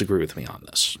will disagree with me on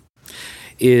this,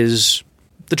 is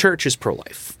the church is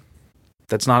pro-life.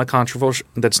 That's not a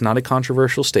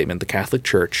controversial statement. The Catholic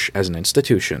Church, as an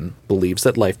institution, believes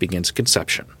that life begins at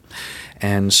conception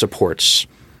and supports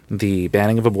the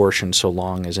banning of abortion so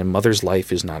long as a mother's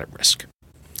life is not at risk.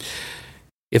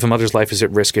 If a mother's life is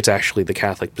at risk, it's actually the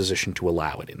Catholic position to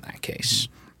allow it in that case.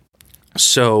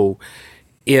 So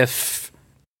if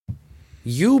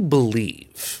you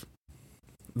believe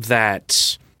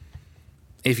that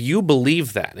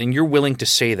and you're willing to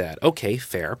say that, okay,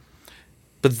 fair.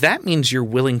 But that means you're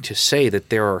willing to say that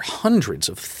there are hundreds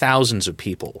of thousands of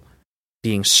people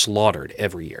being slaughtered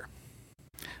every year.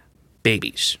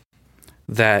 Babies.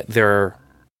 That there are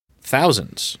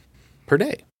thousands per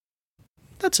day.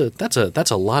 That's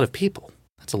a lot of people.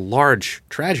 That's a large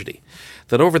tragedy.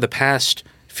 That over the past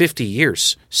 50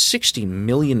 years, 60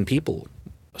 million people,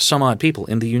 some odd people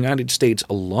in the United States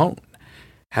alone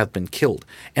have been killed.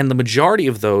 And the majority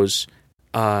of those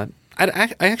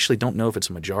I actually don't know if it's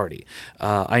a majority.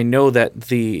 I know that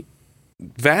the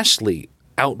vastly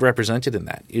outrepresented in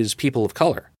that is people of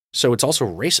color. So it's also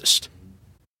racist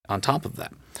on top of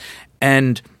that.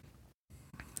 And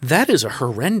that is a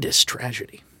horrendous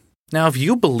tragedy. Now, if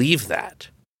you believe that,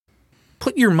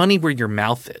 put your money where your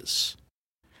mouth is.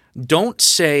 Don't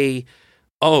say,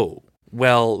 oh,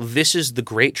 well, this is the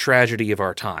great tragedy of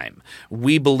our time.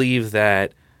 We believe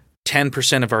that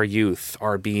 10% of our youth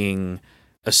are being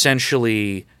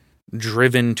essentially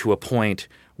driven to a point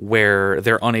where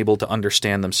they're unable to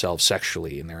understand themselves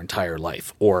sexually in their entire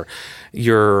life, or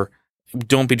you're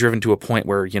don't be driven to a point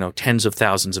where, tens of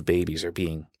thousands of babies are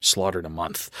being slaughtered a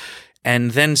month.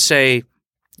 And then say,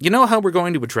 you know how we're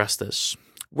going to address this?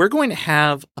 We're going to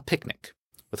have a picnic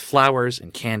with flowers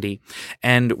and candy,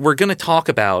 and we're going to talk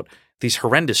about these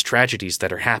horrendous tragedies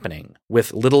that are happening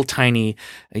with little tiny,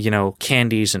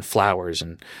 candies and flowers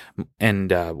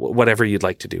and whatever you'd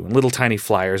like to do, and little tiny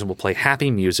flyers, and we'll play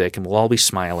happy music, and we'll all be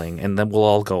smiling, and then we'll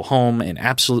all go home, and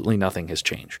absolutely nothing has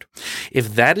changed.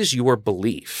 If that is your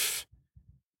belief,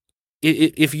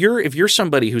 if you're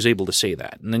somebody who's able to say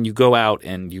that, and then you go out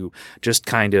and you just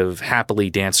kind of happily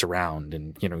dance around,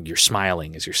 and you're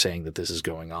smiling as you're saying that this is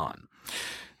going on,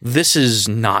 this is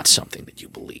not something that you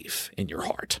believe in your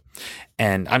heart.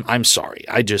 And I'm sorry.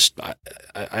 I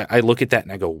look at that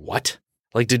and I go, what?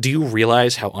 Like, do you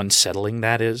realize how unsettling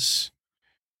that is?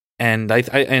 And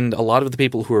and a lot of the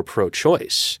people who are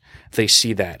pro-choice, they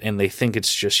see that and they think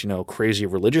it's just, crazy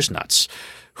religious nuts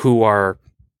who are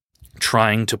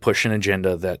trying to push an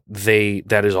agenda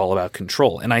that is all about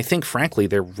control. And I think, frankly,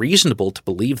 they're reasonable to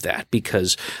believe that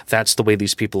because that's the way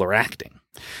these people are acting.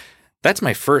 That's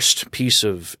my first piece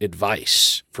of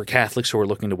advice for Catholics who are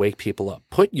looking to wake people up.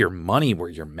 Put your money where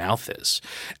your mouth is.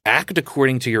 Act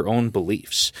according to your own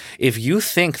beliefs. If you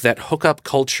think that hookup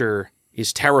culture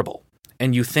is terrible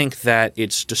and you think that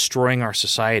it's destroying our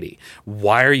society,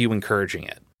 why are you encouraging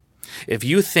it? If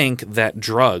you think that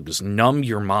drugs numb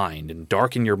your mind and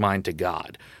darken your mind to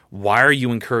God, why are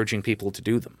you encouraging people to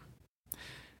do them?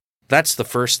 That's the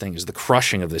first thing, is the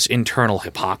crushing of this internal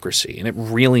hypocrisy, and it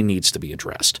really needs to be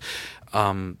addressed.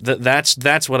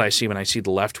 That's what I see when I see the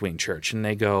left-wing church, and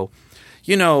they go,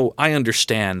 I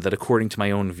understand that according to my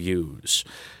own views,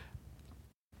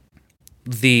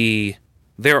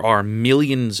 there are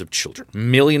millions of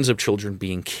children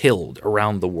being killed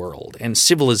around the world, and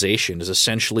civilization is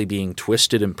essentially being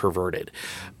twisted and perverted.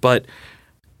 But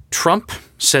Trump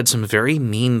said some very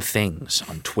mean things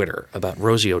on Twitter about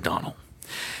Rosie O'Donnell.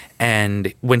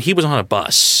 And when he was on a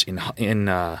bus in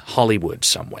Hollywood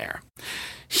somewhere,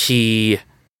 he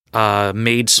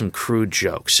made some crude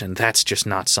jokes, and that's just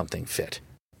not something fit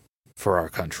for our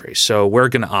country. So we're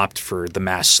going to opt for the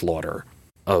mass slaughter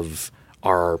of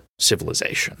our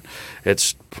civilization.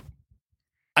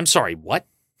 I'm sorry, what?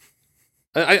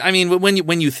 I mean,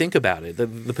 when you think about it,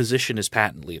 the position is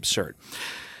patently absurd.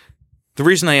 The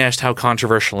reason I asked how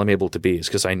controversial I'm able to be is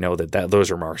because I know that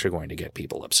those remarks are going to get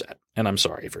people upset, and I'm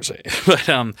sorry for saying it. But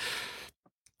on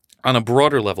a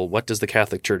broader level, what does the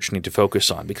Catholic Church need to focus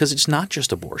on? Because it's not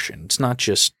just abortion. It's not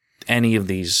just any of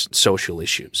these social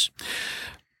issues.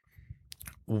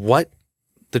 What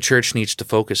the Church needs to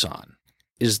focus on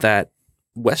is that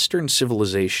Western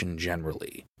civilization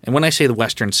generally, and when I say the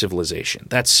Western civilization,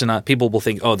 that's not, people will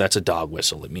think, oh, that's a dog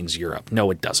whistle. It means Europe.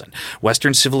 No, it doesn't.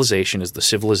 Western civilization is the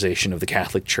civilization of the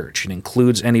Catholic Church. It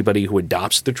includes anybody who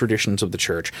adopts the traditions of the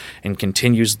Church and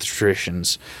continues the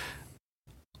traditions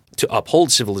to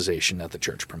uphold civilization that the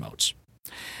Church promotes.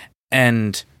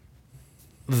 And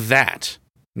that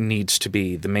needs to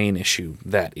be the main issue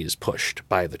that is pushed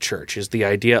by the Church, is the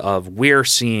idea of we're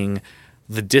seeing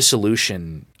the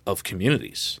dissolution of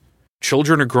communities.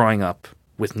 Children are growing up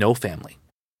with no family,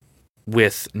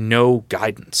 with no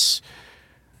guidance.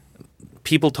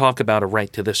 People talk about a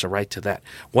right to this, a right to that.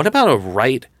 What about a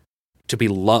right to be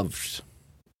loved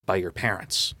by your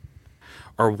parents?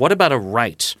 Or what about a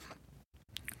right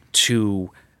to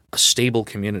a stable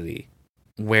community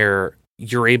where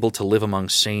you're able to live among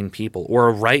sane people, or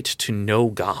a right to know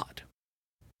God?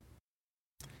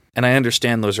 And I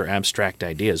understand those are abstract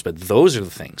ideas, but those are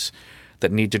the things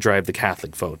that need to drive the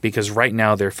Catholic vote, because right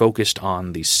now they're focused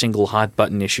on these single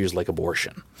hot-button issues like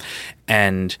abortion.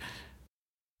 And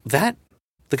the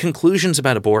conclusions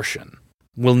about abortion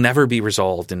will never be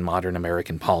resolved in modern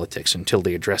American politics until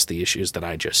they address the issues that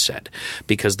I just said,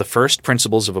 because the first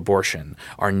principles of abortion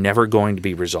are never going to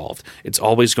be resolved. It's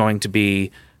always going to be,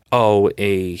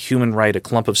 a human right, a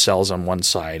clump of cells on one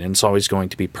side, and it's always going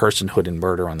to be personhood and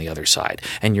murder on the other side,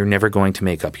 and you're never going to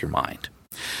make up your mind.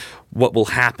 What will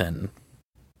happen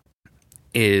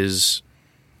is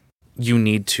you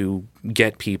need to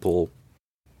get people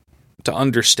to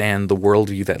understand the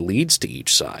worldview that leads to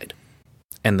each side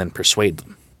and then persuade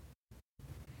them.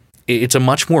 It's a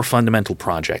much more fundamental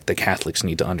project that Catholics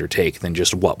need to undertake than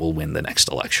just what will win the next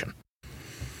election.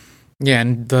 Yeah,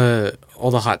 and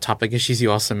all the hot topic issues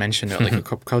you also mentioned,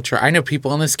 like culture. I know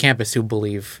people on this campus who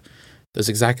believe those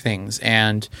exact things.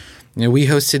 And we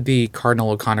hosted the Cardinal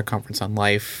O'Connor Conference on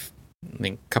Life, I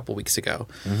think, a couple weeks ago.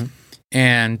 Mm-hmm.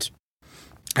 And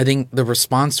I think the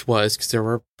response was because there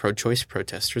were pro-choice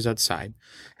protesters outside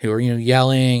who were,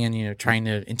 yelling and, trying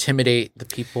to intimidate the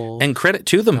people. And credit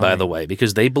to them, by the way,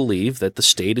 because they believe that the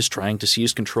state is trying to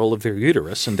seize control of their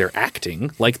uterus, and they're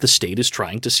acting like the state is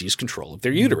trying to seize control of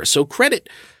their uterus. So credit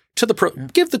to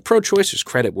give the pro-choicers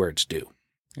credit where it's due.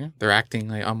 Yeah, they're acting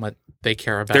like on what they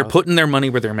care about. They're putting their money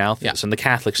where their mouth is, and the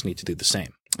Catholics need to do the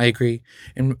same. I agree.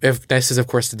 And if this is, of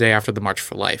course, the day after the March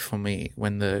for Life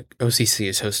when the OCC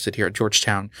is hosted here at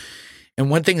Georgetown. And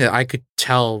one thing that I could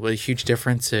tell with a huge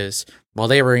difference is while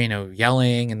they were,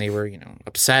 yelling and they were,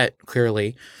 upset,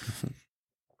 clearly,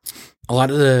 a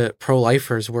lot of the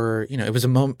pro-lifers were, it was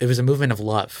a movement of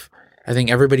love. I think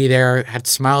everybody there had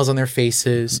smiles on their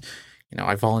faces.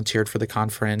 I volunteered for the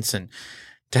conference, and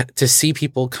to see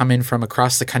people come in from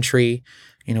across the country,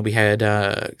 we had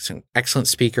some excellent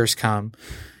speakers come,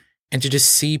 and to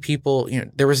just see people,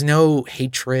 there was no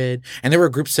hatred, and there were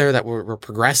groups there that were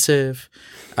progressive.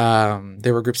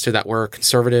 There were groups there that were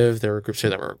conservative. There were groups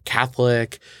there that were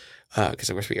Catholic, because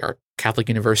of course we are a Catholic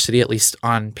university, at least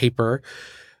on paper.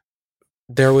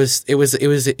 It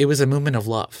was a movement of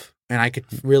love, and I could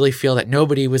really feel that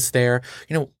nobody was there.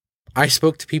 I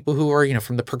spoke to people who were,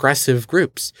 from the progressive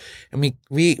groups, and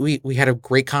we had a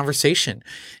great conversation,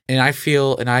 and I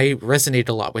resonated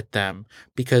a lot with them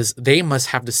because they must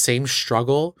have the same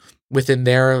struggle within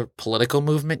their political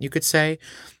movement, you could say,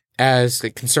 as the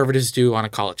conservatives do on a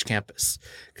college campus,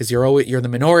 because you're the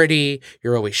minority,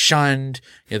 you're always shunned.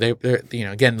 They're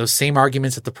again, those same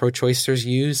arguments that the pro-choicers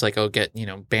use, like, get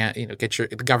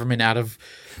the government out of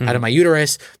my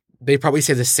uterus. They probably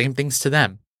say the same things to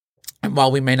them. And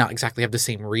while we may not exactly have the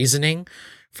same reasoning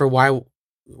for why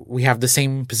we have the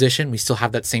same position, we still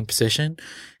have that same position,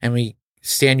 and we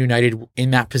stand united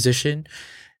in that position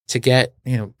to get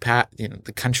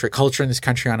the culture in this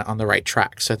country on the right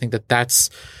track. So I think that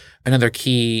that's another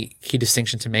key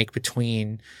distinction to make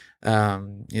between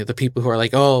the people who are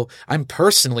like, oh, I'm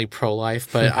personally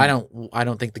pro-life, but I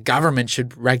don't think the government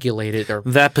should regulate it. Or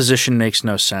that position makes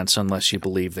no sense unless you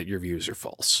believe that your views are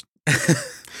false.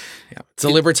 Yeah, it's a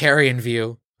libertarian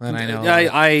view, and I know.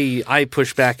 I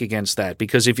push back against that,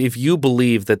 because if you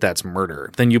believe that that's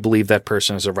murder, then you believe that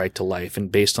person has a right to life,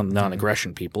 and based on the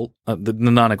non-aggression the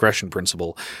non-aggression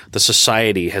principle, the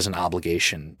society has an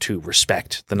obligation to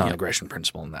respect the non-aggression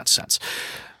principle in that sense.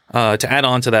 To add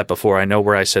on to that, I know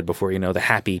where I said before, the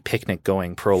happy picnic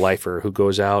going pro-lifer who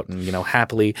goes out and,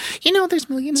 happily, there's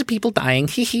millions of people dying,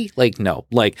 no,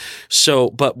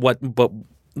 but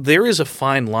there is a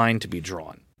fine line to be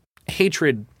drawn.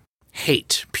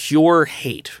 Hate, pure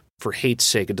hate for hate's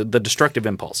sake, the destructive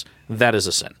impulse, that is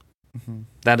a sin. Mm-hmm.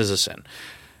 That is a sin.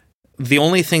 The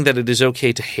only thing that it is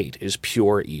okay to hate is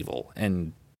pure evil.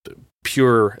 And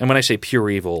when I say pure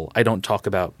evil, I don't talk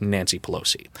about Nancy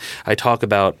Pelosi. I talk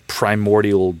about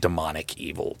primordial demonic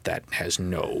evil that has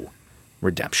no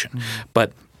redemption. Mm-hmm.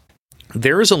 But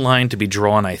there is a line to be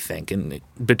drawn, I think,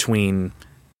 between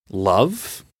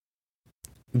love,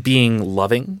 being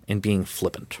loving, and being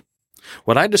flippant.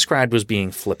 What I described was being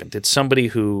flippant. It's somebody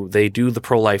who they do the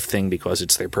pro-life thing because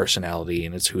it's their personality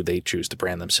and it's who they choose to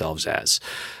brand themselves as.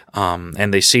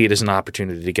 And they see it as an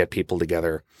opportunity to get people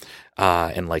together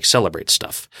and celebrate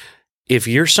stuff. If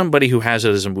you're somebody who has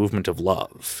it as a movement of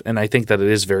love, and I think that it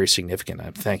is very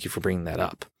significant, thank you for bringing that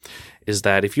up, is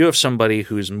that if you have somebody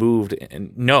who's moved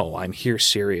and no, I'm here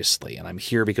seriously and I'm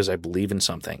here because I believe in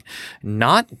something,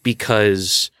 not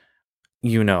because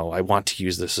I want to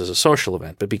use this as a social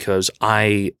event, but because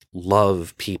I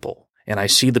love people and I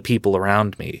see the people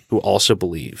around me who also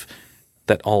believe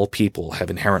that all people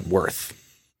have inherent worth.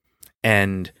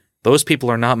 And those people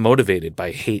are not motivated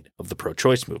by hate of the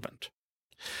pro-choice movement.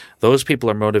 Those people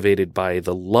are motivated by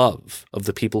the love of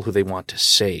the people who they want to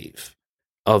save,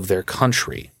 of their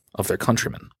country, of their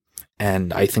countrymen.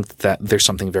 And I think that there's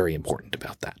something very important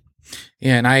about that.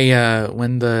 Yeah, and I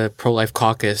when the pro-life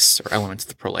caucus, or elements of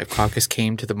the pro-life caucus,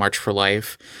 came to the March for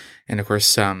Life, and of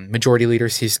course Majority Leader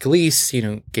Steve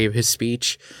Scalise, gave his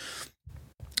speech,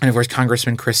 and of course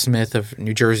Congressman Chris Smith of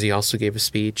New Jersey also gave a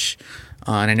speech,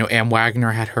 and I know Ann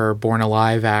Wagner had her Born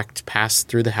Alive Act passed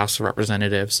through the House of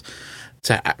Representatives.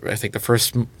 I think the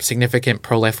first significant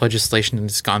pro-life legislation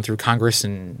that's gone through Congress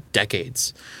in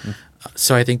decades.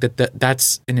 So I think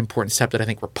that's an important step that I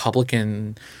think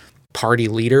Republican party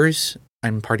leaders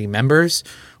and party members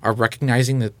are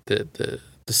recognizing the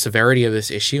severity of this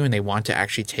issue, and they want to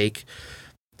actually take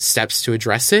steps to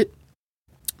address it.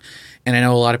 And I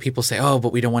know a lot of people say, oh,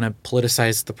 but we don't want to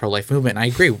politicize the pro-life movement. And I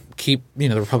agree. Keep, the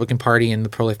Republican Party and the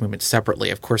pro-life movement separately.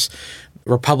 Of course,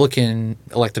 Republican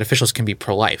elected officials can be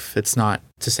pro-life. It's not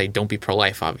to say don't be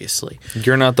pro-life, obviously.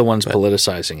 You're not the ones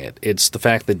politicizing it. It's the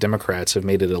fact that Democrats have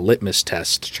made it a litmus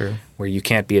test where you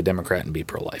can't be a Democrat and be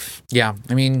pro-life. Yeah.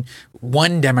 I mean,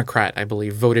 one Democrat, I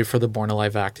believe, voted for the Born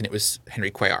Alive Act, and it was Henry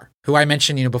Cuellar, who I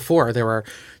mentioned before. There were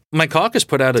my caucus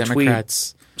put out a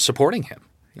Democrats tweet supporting him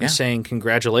and saying,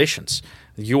 congratulations,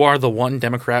 you are the one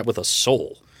Democrat with a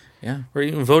soul. Yeah. Or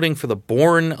even voting for the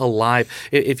Born Alive.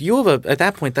 If you have at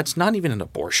that point, that's not even an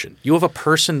abortion. You have a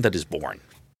person that is born.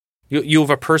 You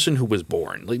have a person who was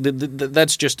born. Like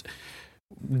that's just,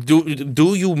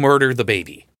 do you murder the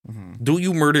baby? Mm-hmm. Do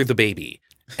you murder the baby?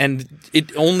 And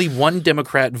only one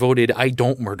Democrat voted, I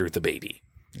don't murder the baby.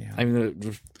 Yeah. I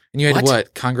mean, and you had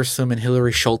what? Congresswoman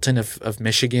Hillary Scholten of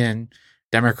Michigan,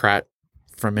 Democrat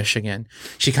from Michigan.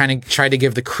 She kind of tried to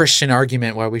give the Christian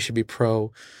argument why we should be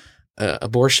pro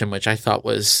abortion, which I thought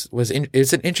was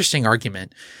it's an interesting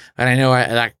argument. And I know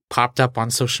that popped up on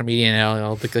social media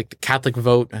now. The Catholic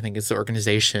Vote, I think it's the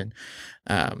organization,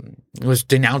 was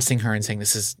denouncing her and saying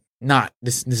this is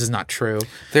not true.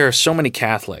 There are so many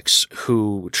Catholics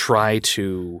who try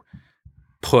to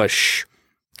push.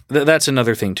 That's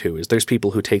another thing too. Is there's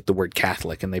people who take the word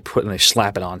Catholic and they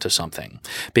slap it onto something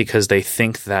because they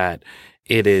think that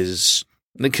it is.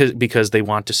 Because they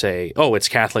want to say, oh, it's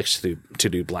Catholics to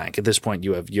do blank. At this point,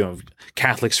 you have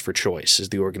Catholics for Choice is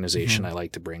the organization I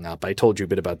like to bring up. I told you a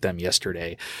bit about them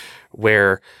yesterday,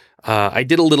 where I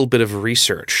did a little bit of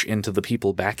research into the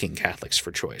people backing Catholics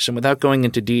for Choice. And without going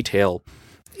into detail,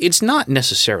 it's not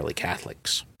necessarily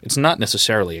Catholics. It's not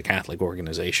necessarily a Catholic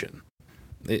organization.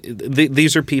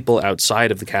 These are people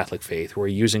outside of the Catholic faith who are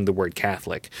using the word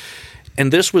Catholic.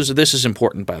 And this is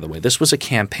important, by the way. This was a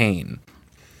campaign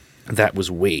that was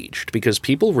waged because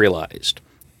people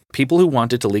who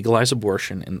wanted to legalize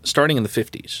abortion starting in the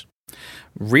 50s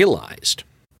realized,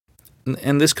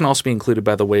 and this can also be included,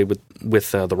 by the way,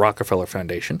 with the Rockefeller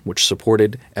Foundation, which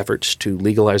supported efforts to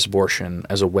legalize abortion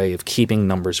as a way of keeping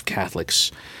numbers of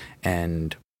Catholics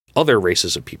and other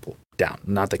races of people down.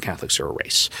 Not that Catholics are a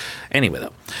race. Anyway,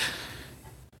 though,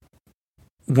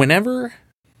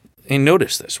 and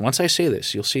notice this, once I say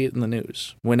this, you'll see it in the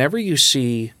news. Whenever you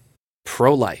see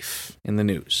pro-life in the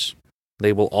news,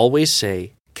 they will always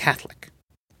say Catholic,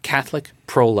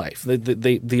 pro-life.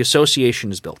 The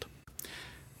association is built.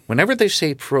 Whenever they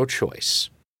say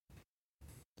pro-choice,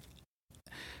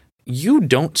 you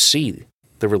don't see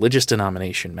the religious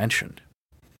denomination mentioned.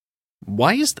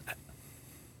 Why is that?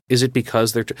 Is it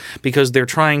because they're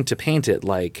trying to paint it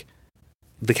like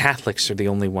the Catholics are the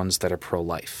only ones that are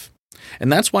pro-life?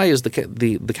 And that's why, as the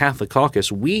Catholic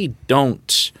caucus, we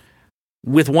don't.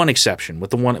 With one exception,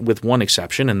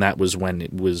 and that was when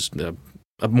it was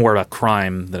more about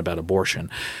crime than about abortion.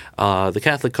 The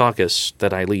Catholic caucus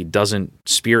that I lead doesn't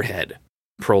spearhead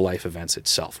pro-life events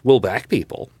itself. We'll back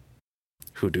people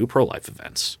who do pro-life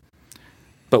events,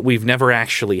 but we've never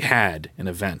actually had an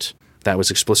event that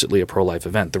was explicitly a pro-life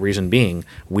event. The reason being,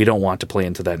 we don't want to play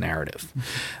into that narrative.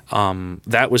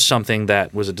 That was something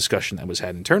that was a discussion that was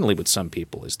had internally with some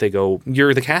people, is they go,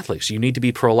 you're the Catholics, you need to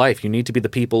be pro-life, you need to be the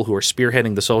people who are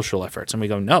spearheading the social efforts. And we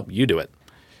go, no, you do it.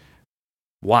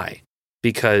 Why?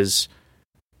 Because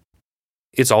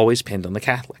it's always pinned on the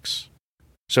Catholics.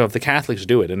 So if the Catholics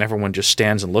do it and everyone just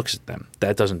stands and looks at them,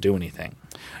 that doesn't do anything.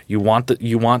 You want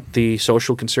the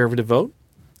social conservative vote?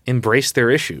 Embrace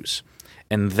their issues.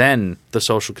 And then the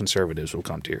social conservatives will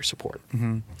come to your support.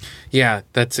 Mm-hmm. Yeah,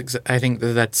 I think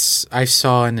that's I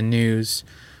saw in the news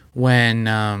when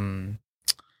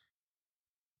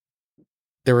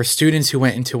there were students who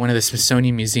went into one of the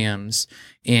Smithsonian museums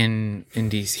here in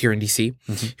DC,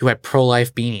 who had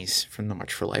pro-life beanies from the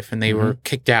March for Life, and they were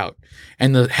kicked out.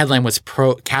 And the headline was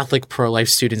Catholic pro-life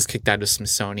students kicked out of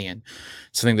Smithsonian.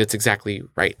 So I think that's exactly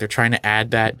right. They're trying to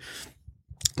add that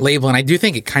label, and I do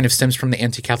think it kind of stems from the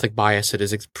anti-Catholic bias that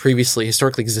has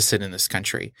historically existed in this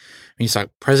country. When you saw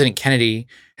President Kennedy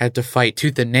had to fight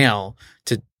tooth and nail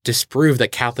to disprove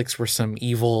that Catholics were some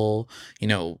evil,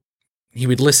 he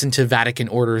would listen to Vatican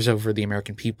orders over the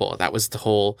American people. That was the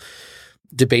whole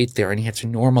debate there, and he had to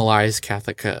normalize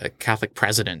Catholic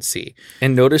presidency.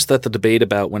 And notice that the debate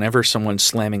about whenever someone's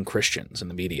slamming Christians in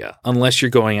the media, unless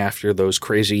you're going after those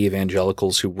crazy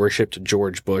evangelicals who worshipped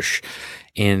George Bush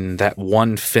in that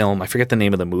one film, I forget the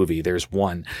name of the movie. There's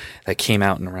one that came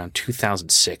out in around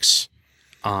 2006.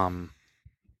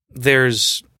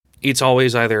 It's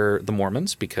always either the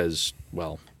Mormons because,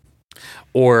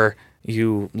 or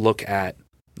you look at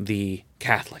the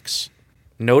Catholics.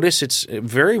 Notice it's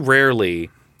very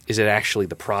rarely is it actually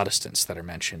the Protestants that are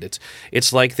mentioned.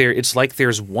 It's like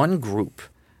there's one group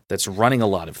that's running a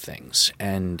lot of things,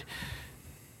 and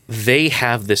they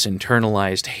have this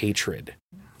internalized hatred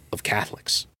of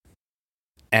Catholics.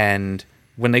 And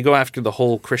when they go after the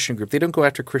whole Christian group, they don't go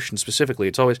after Christians specifically.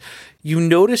 It's always, you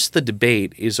notice the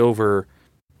debate is over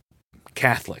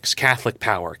Catholics, Catholic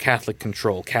power, Catholic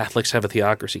control. Catholics have a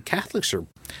theocracy. Catholics are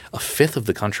a fifth of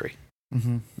the country.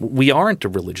 Mm-hmm. We aren't a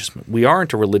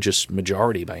religious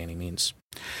majority by any means.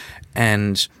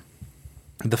 And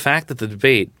the fact that the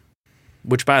debate,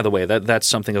 which by the way, that's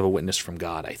something of a witness from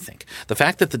God, I think. The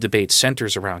fact that the debate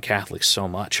centers around Catholics so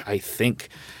much, I think,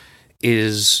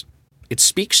 it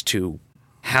speaks to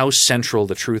how central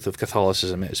the truth of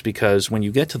Catholicism is, because when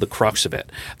you get to the crux of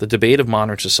it, the debate of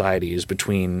modern society is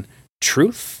between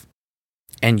truth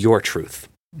and your truth.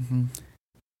 Mm-hmm.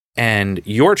 And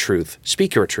your truth,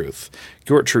 speak your truth.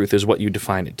 Your truth is what you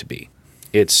define it to be.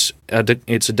 It's a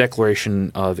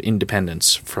declaration of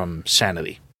independence from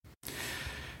sanity.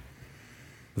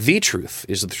 The truth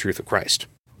is the truth of Christ.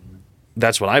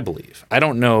 That's what I believe. I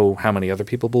don't know how many other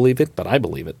people believe it, but I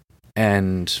believe it.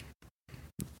 And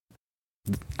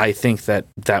I think that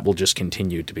will just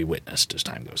continue to be witnessed as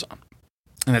time goes on.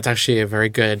 And that's actually a very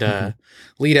good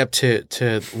lead up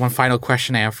to one final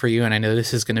question I have for you. And I know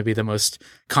this is going to be the most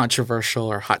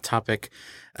controversial or hot topic.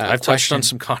 I've touched on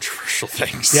some controversial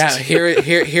things. Yeah,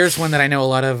 here's one that I know a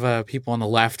lot of people on the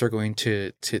left are going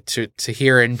to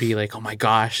hear and be like, "Oh my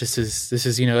gosh, this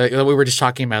is like we were just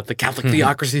talking about, the Catholic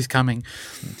theocracy is coming."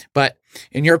 But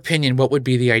in your opinion, what would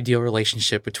be the ideal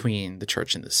relationship between the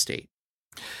church and the state?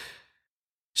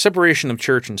 Separation of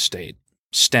church and state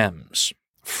stems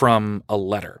from a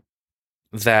letter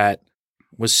that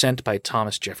was sent by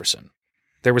Thomas Jefferson.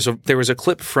 There was a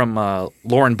clip from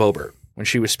Lauren Boebert when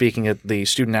she was speaking at the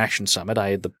Student Action Summit. I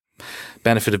had the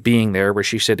benefit of being there, where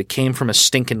she said it came from a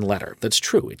stinking letter. That's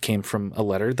true. It came from a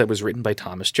letter that was written by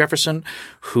Thomas Jefferson,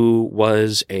 who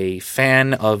was a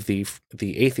fan of the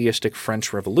atheistic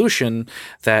French Revolution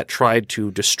that tried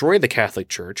to destroy the Catholic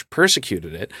Church,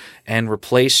 persecuted it, and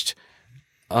replaced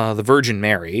the Virgin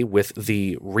Mary with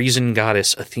the reason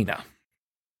goddess Athena.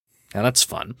 Now that's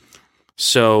fun.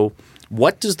 So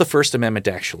what does the First Amendment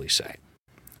actually say?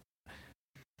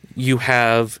 You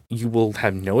will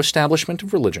have no establishment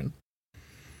of religion,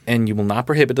 and you will not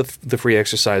prohibit the free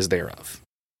exercise thereof.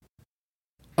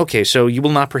 Okay, so you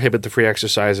will not prohibit the free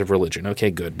exercise of religion.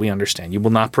 Okay, good. We understand. You will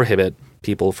not prohibit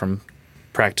people from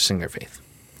practicing their faith.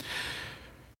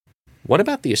 What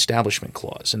about the Establishment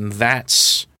Clause? And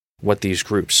that's what these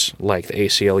groups like the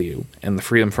ACLU and the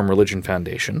Freedom from Religion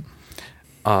Foundation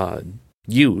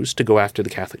use to go after the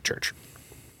Catholic Church.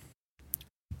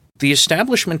 The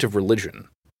establishment of religion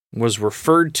was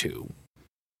referring to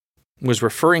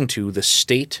the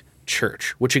state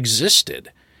church, which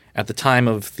existed at the time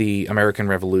of the American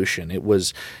Revolution. It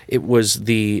was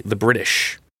the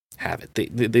British have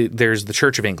it. There's the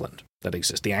Church of England that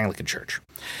exists, the Anglican Church,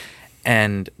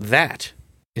 and that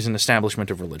is an establishment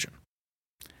of religion.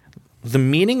 The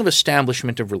meaning of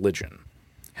establishment of religion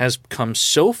has come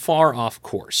so far off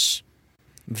course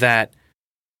that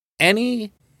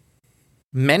any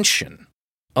mention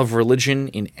of religion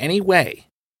in any way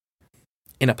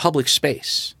in a public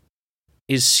space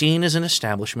is seen as an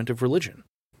establishment of religion.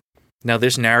 Now,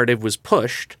 this narrative was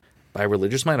pushed by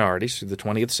religious minorities through the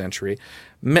 20th century.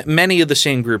 Many of the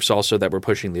same groups also that were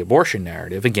pushing the abortion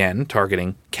narrative, again,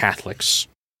 targeting Catholics,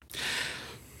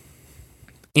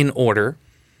 in order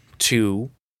to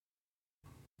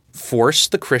force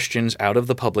the Christians out of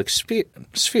the public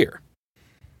sphere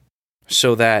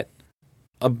so that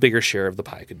a bigger share of the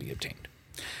pie could be obtained.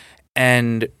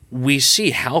 And we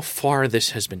see how far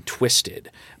this has been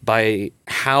twisted by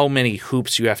how many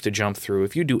hoops you have to jump through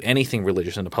if you do anything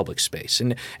religious in a public space.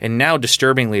 And now,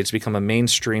 disturbingly, it's become a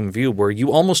mainstream view where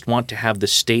you almost want to have the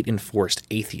state-enforced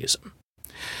atheism,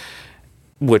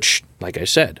 which, like I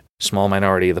said, small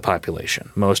minority of the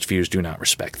population. Most views do not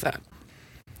respect that.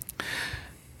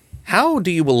 How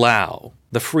do you allow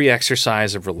the free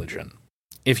exercise of religion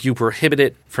if you prohibit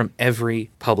it from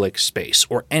every public space,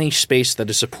 or any space that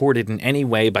is supported in any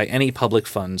way by any public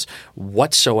funds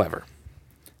whatsoever?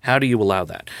 How do you allow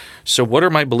that? So what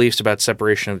are my beliefs about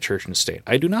separation of church and state?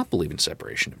 I do not believe in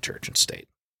separation of church and state.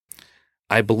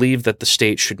 I believe that the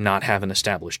state should not have an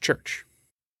established church.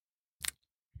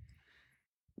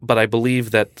 But I believe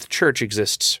that the church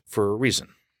exists for a reason.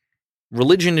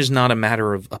 Religion is not a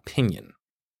matter of opinion.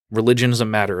 Religion is a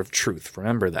matter of truth.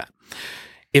 Remember that.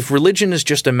 If religion is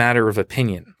just a matter of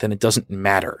opinion, then it doesn't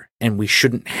matter, and we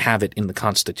shouldn't have it in the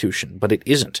Constitution. But it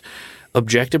isn't.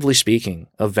 Objectively speaking,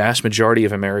 a vast majority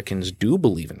of Americans do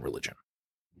believe in religion.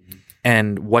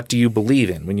 And what do you believe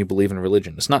in when you believe in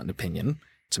religion? It's not an opinion.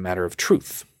 It's a matter of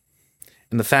truth.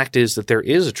 And the fact is that there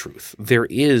is a truth. There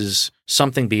is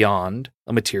something beyond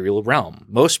a material realm.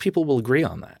 Most people will agree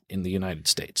on that in the United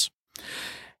States.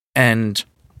 And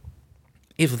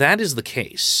if that is the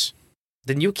case,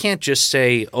 then you can't just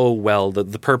say, oh, well,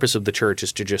 the purpose of the church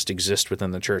is to just exist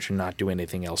within the church and not do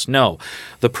anything else. No,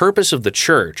 the purpose of the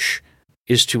church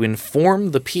is to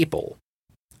inform the people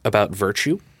about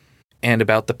virtue and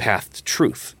about the path to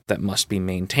truth that must be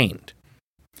maintained.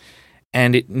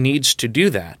 And it needs to do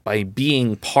that by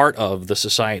being part of the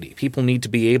society. People need to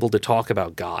be able to talk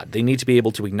about God. They need to be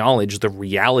able to acknowledge the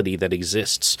reality that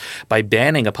exists. By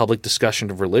banning a public discussion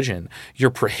of religion, you're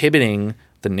prohibiting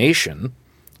the nation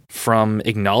from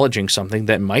acknowledging something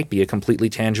that might be a completely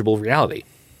tangible reality.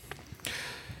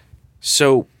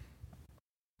 So,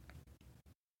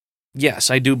 yes,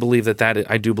 I do believe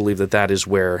that is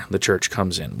where the church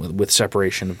comes in with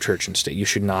separation of church and state. You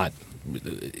should not.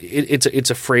 It's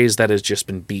a phrase that has just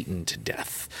been beaten to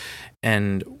death.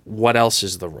 And what else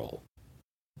is the role?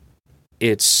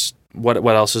 It's what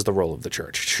else is the role of the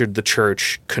church? Should the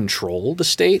church control the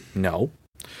state? No,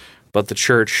 but the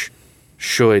church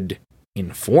should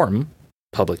inform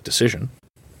public decision.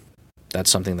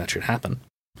 That's something that should happen.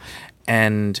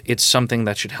 And it's something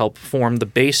that should help form the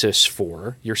basis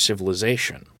for your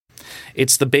civilization.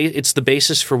 It's the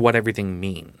basis for what everything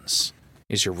means,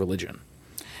 is your religion.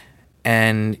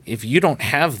 And if you don't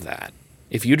have that,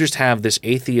 if you just have this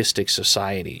atheistic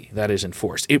society that is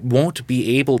enforced, it won't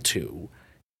be able to,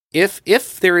 if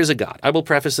there is a God, I will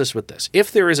preface this with this,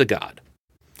 if there is a God,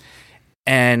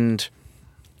 and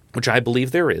which I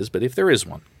believe there is, but if there is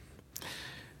one,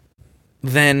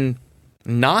 then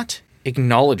not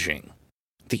acknowledging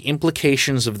the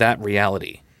implications of that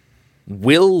reality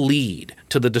will lead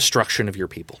to the destruction of your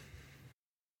people.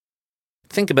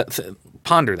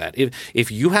 Ponder that.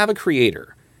 If you have a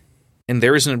creator and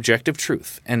there is an objective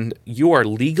truth and you are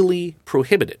legally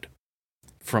prohibited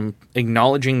from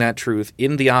acknowledging that truth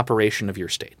in the operation of your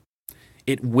state,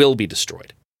 it will be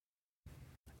destroyed.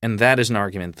 And that is an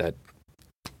argument that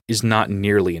is not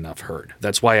nearly enough heard.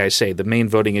 That's why I say the main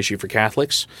voting issue for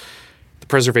Catholics, the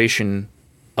preservation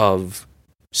of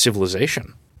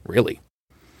civilization, really.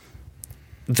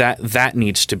 That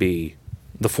needs to be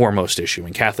the foremost issue,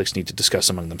 and Catholics need to discuss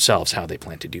among themselves how they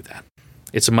plan to do that.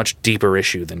 It's a much deeper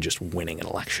issue than just winning an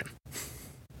election.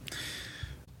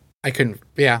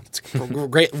 It's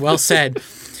great, well said.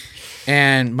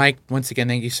 And Mike, once again,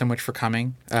 thank you so much for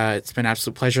coming. It's been an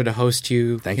absolute pleasure to host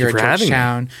you here at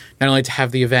Georgetown. Not only to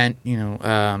have the event,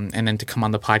 and then to come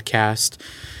on the podcast,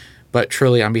 but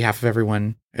truly on behalf of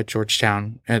everyone at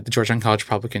Georgetown, at the Georgetown College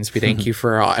Republicans, we thank you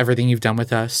for everything you've done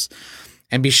with us.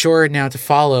 And be sure now to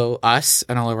follow us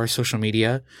on all of our social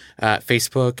media,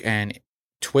 Facebook and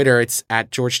Twitter. It's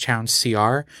at Georgetown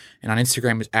CR, and on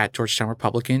Instagram it's at Georgetown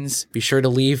Republicans. Be sure to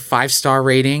leave 5-star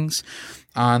ratings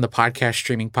on the podcast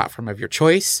streaming platform of your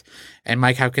choice. And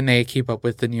Mike, how can they keep up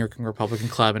with the New York Republican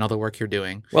Club and all the work you're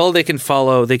doing? Well, they can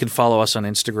follow us on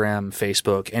Instagram,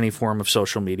 Facebook, any form of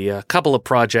social media. A couple of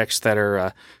projects that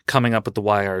are coming up at the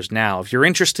YRs now. If you're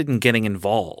interested in getting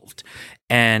involved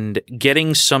and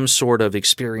getting some sort of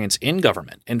experience in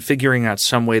government and figuring out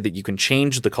some way that you can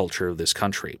change the culture of this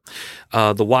country,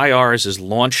 the YRs is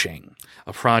launching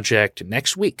a project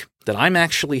next week that I'm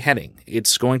actually heading.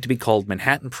 It's going to be called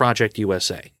Manhattan Project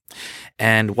USA.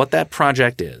 And what that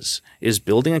project is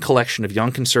building a collection of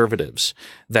young conservatives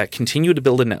that continue to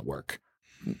build a network,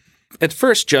 at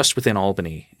first just within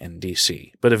Albany and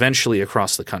D.C., but eventually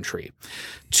across the country,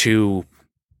 to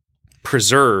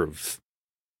preserve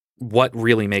what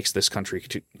really makes this country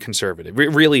conservative.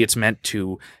 Really, it's meant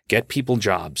to get people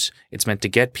jobs. It's meant to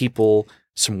get people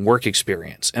some work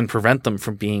experience and prevent them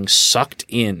from being sucked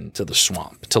into the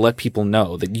swamp, to let people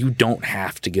know that you don't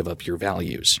have to give up your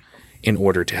values in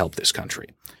order to help this country.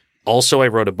 Also, I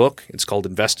wrote a book. It's called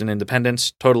Invest in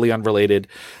Independence, totally unrelated.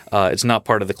 It's not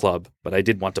part of the club, but I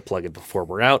did want to plug it before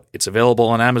we're out. It's available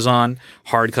on Amazon,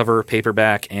 hardcover,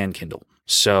 paperback, and Kindle.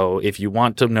 So if you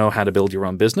want to know how to build your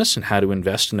own business and how to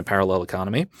invest in a parallel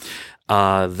economy,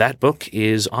 that book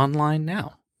is online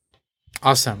now.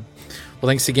 Awesome. Well,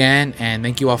 thanks again, and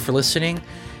thank you all for listening,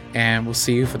 and we'll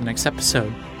see you for the next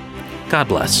episode. God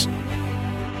bless.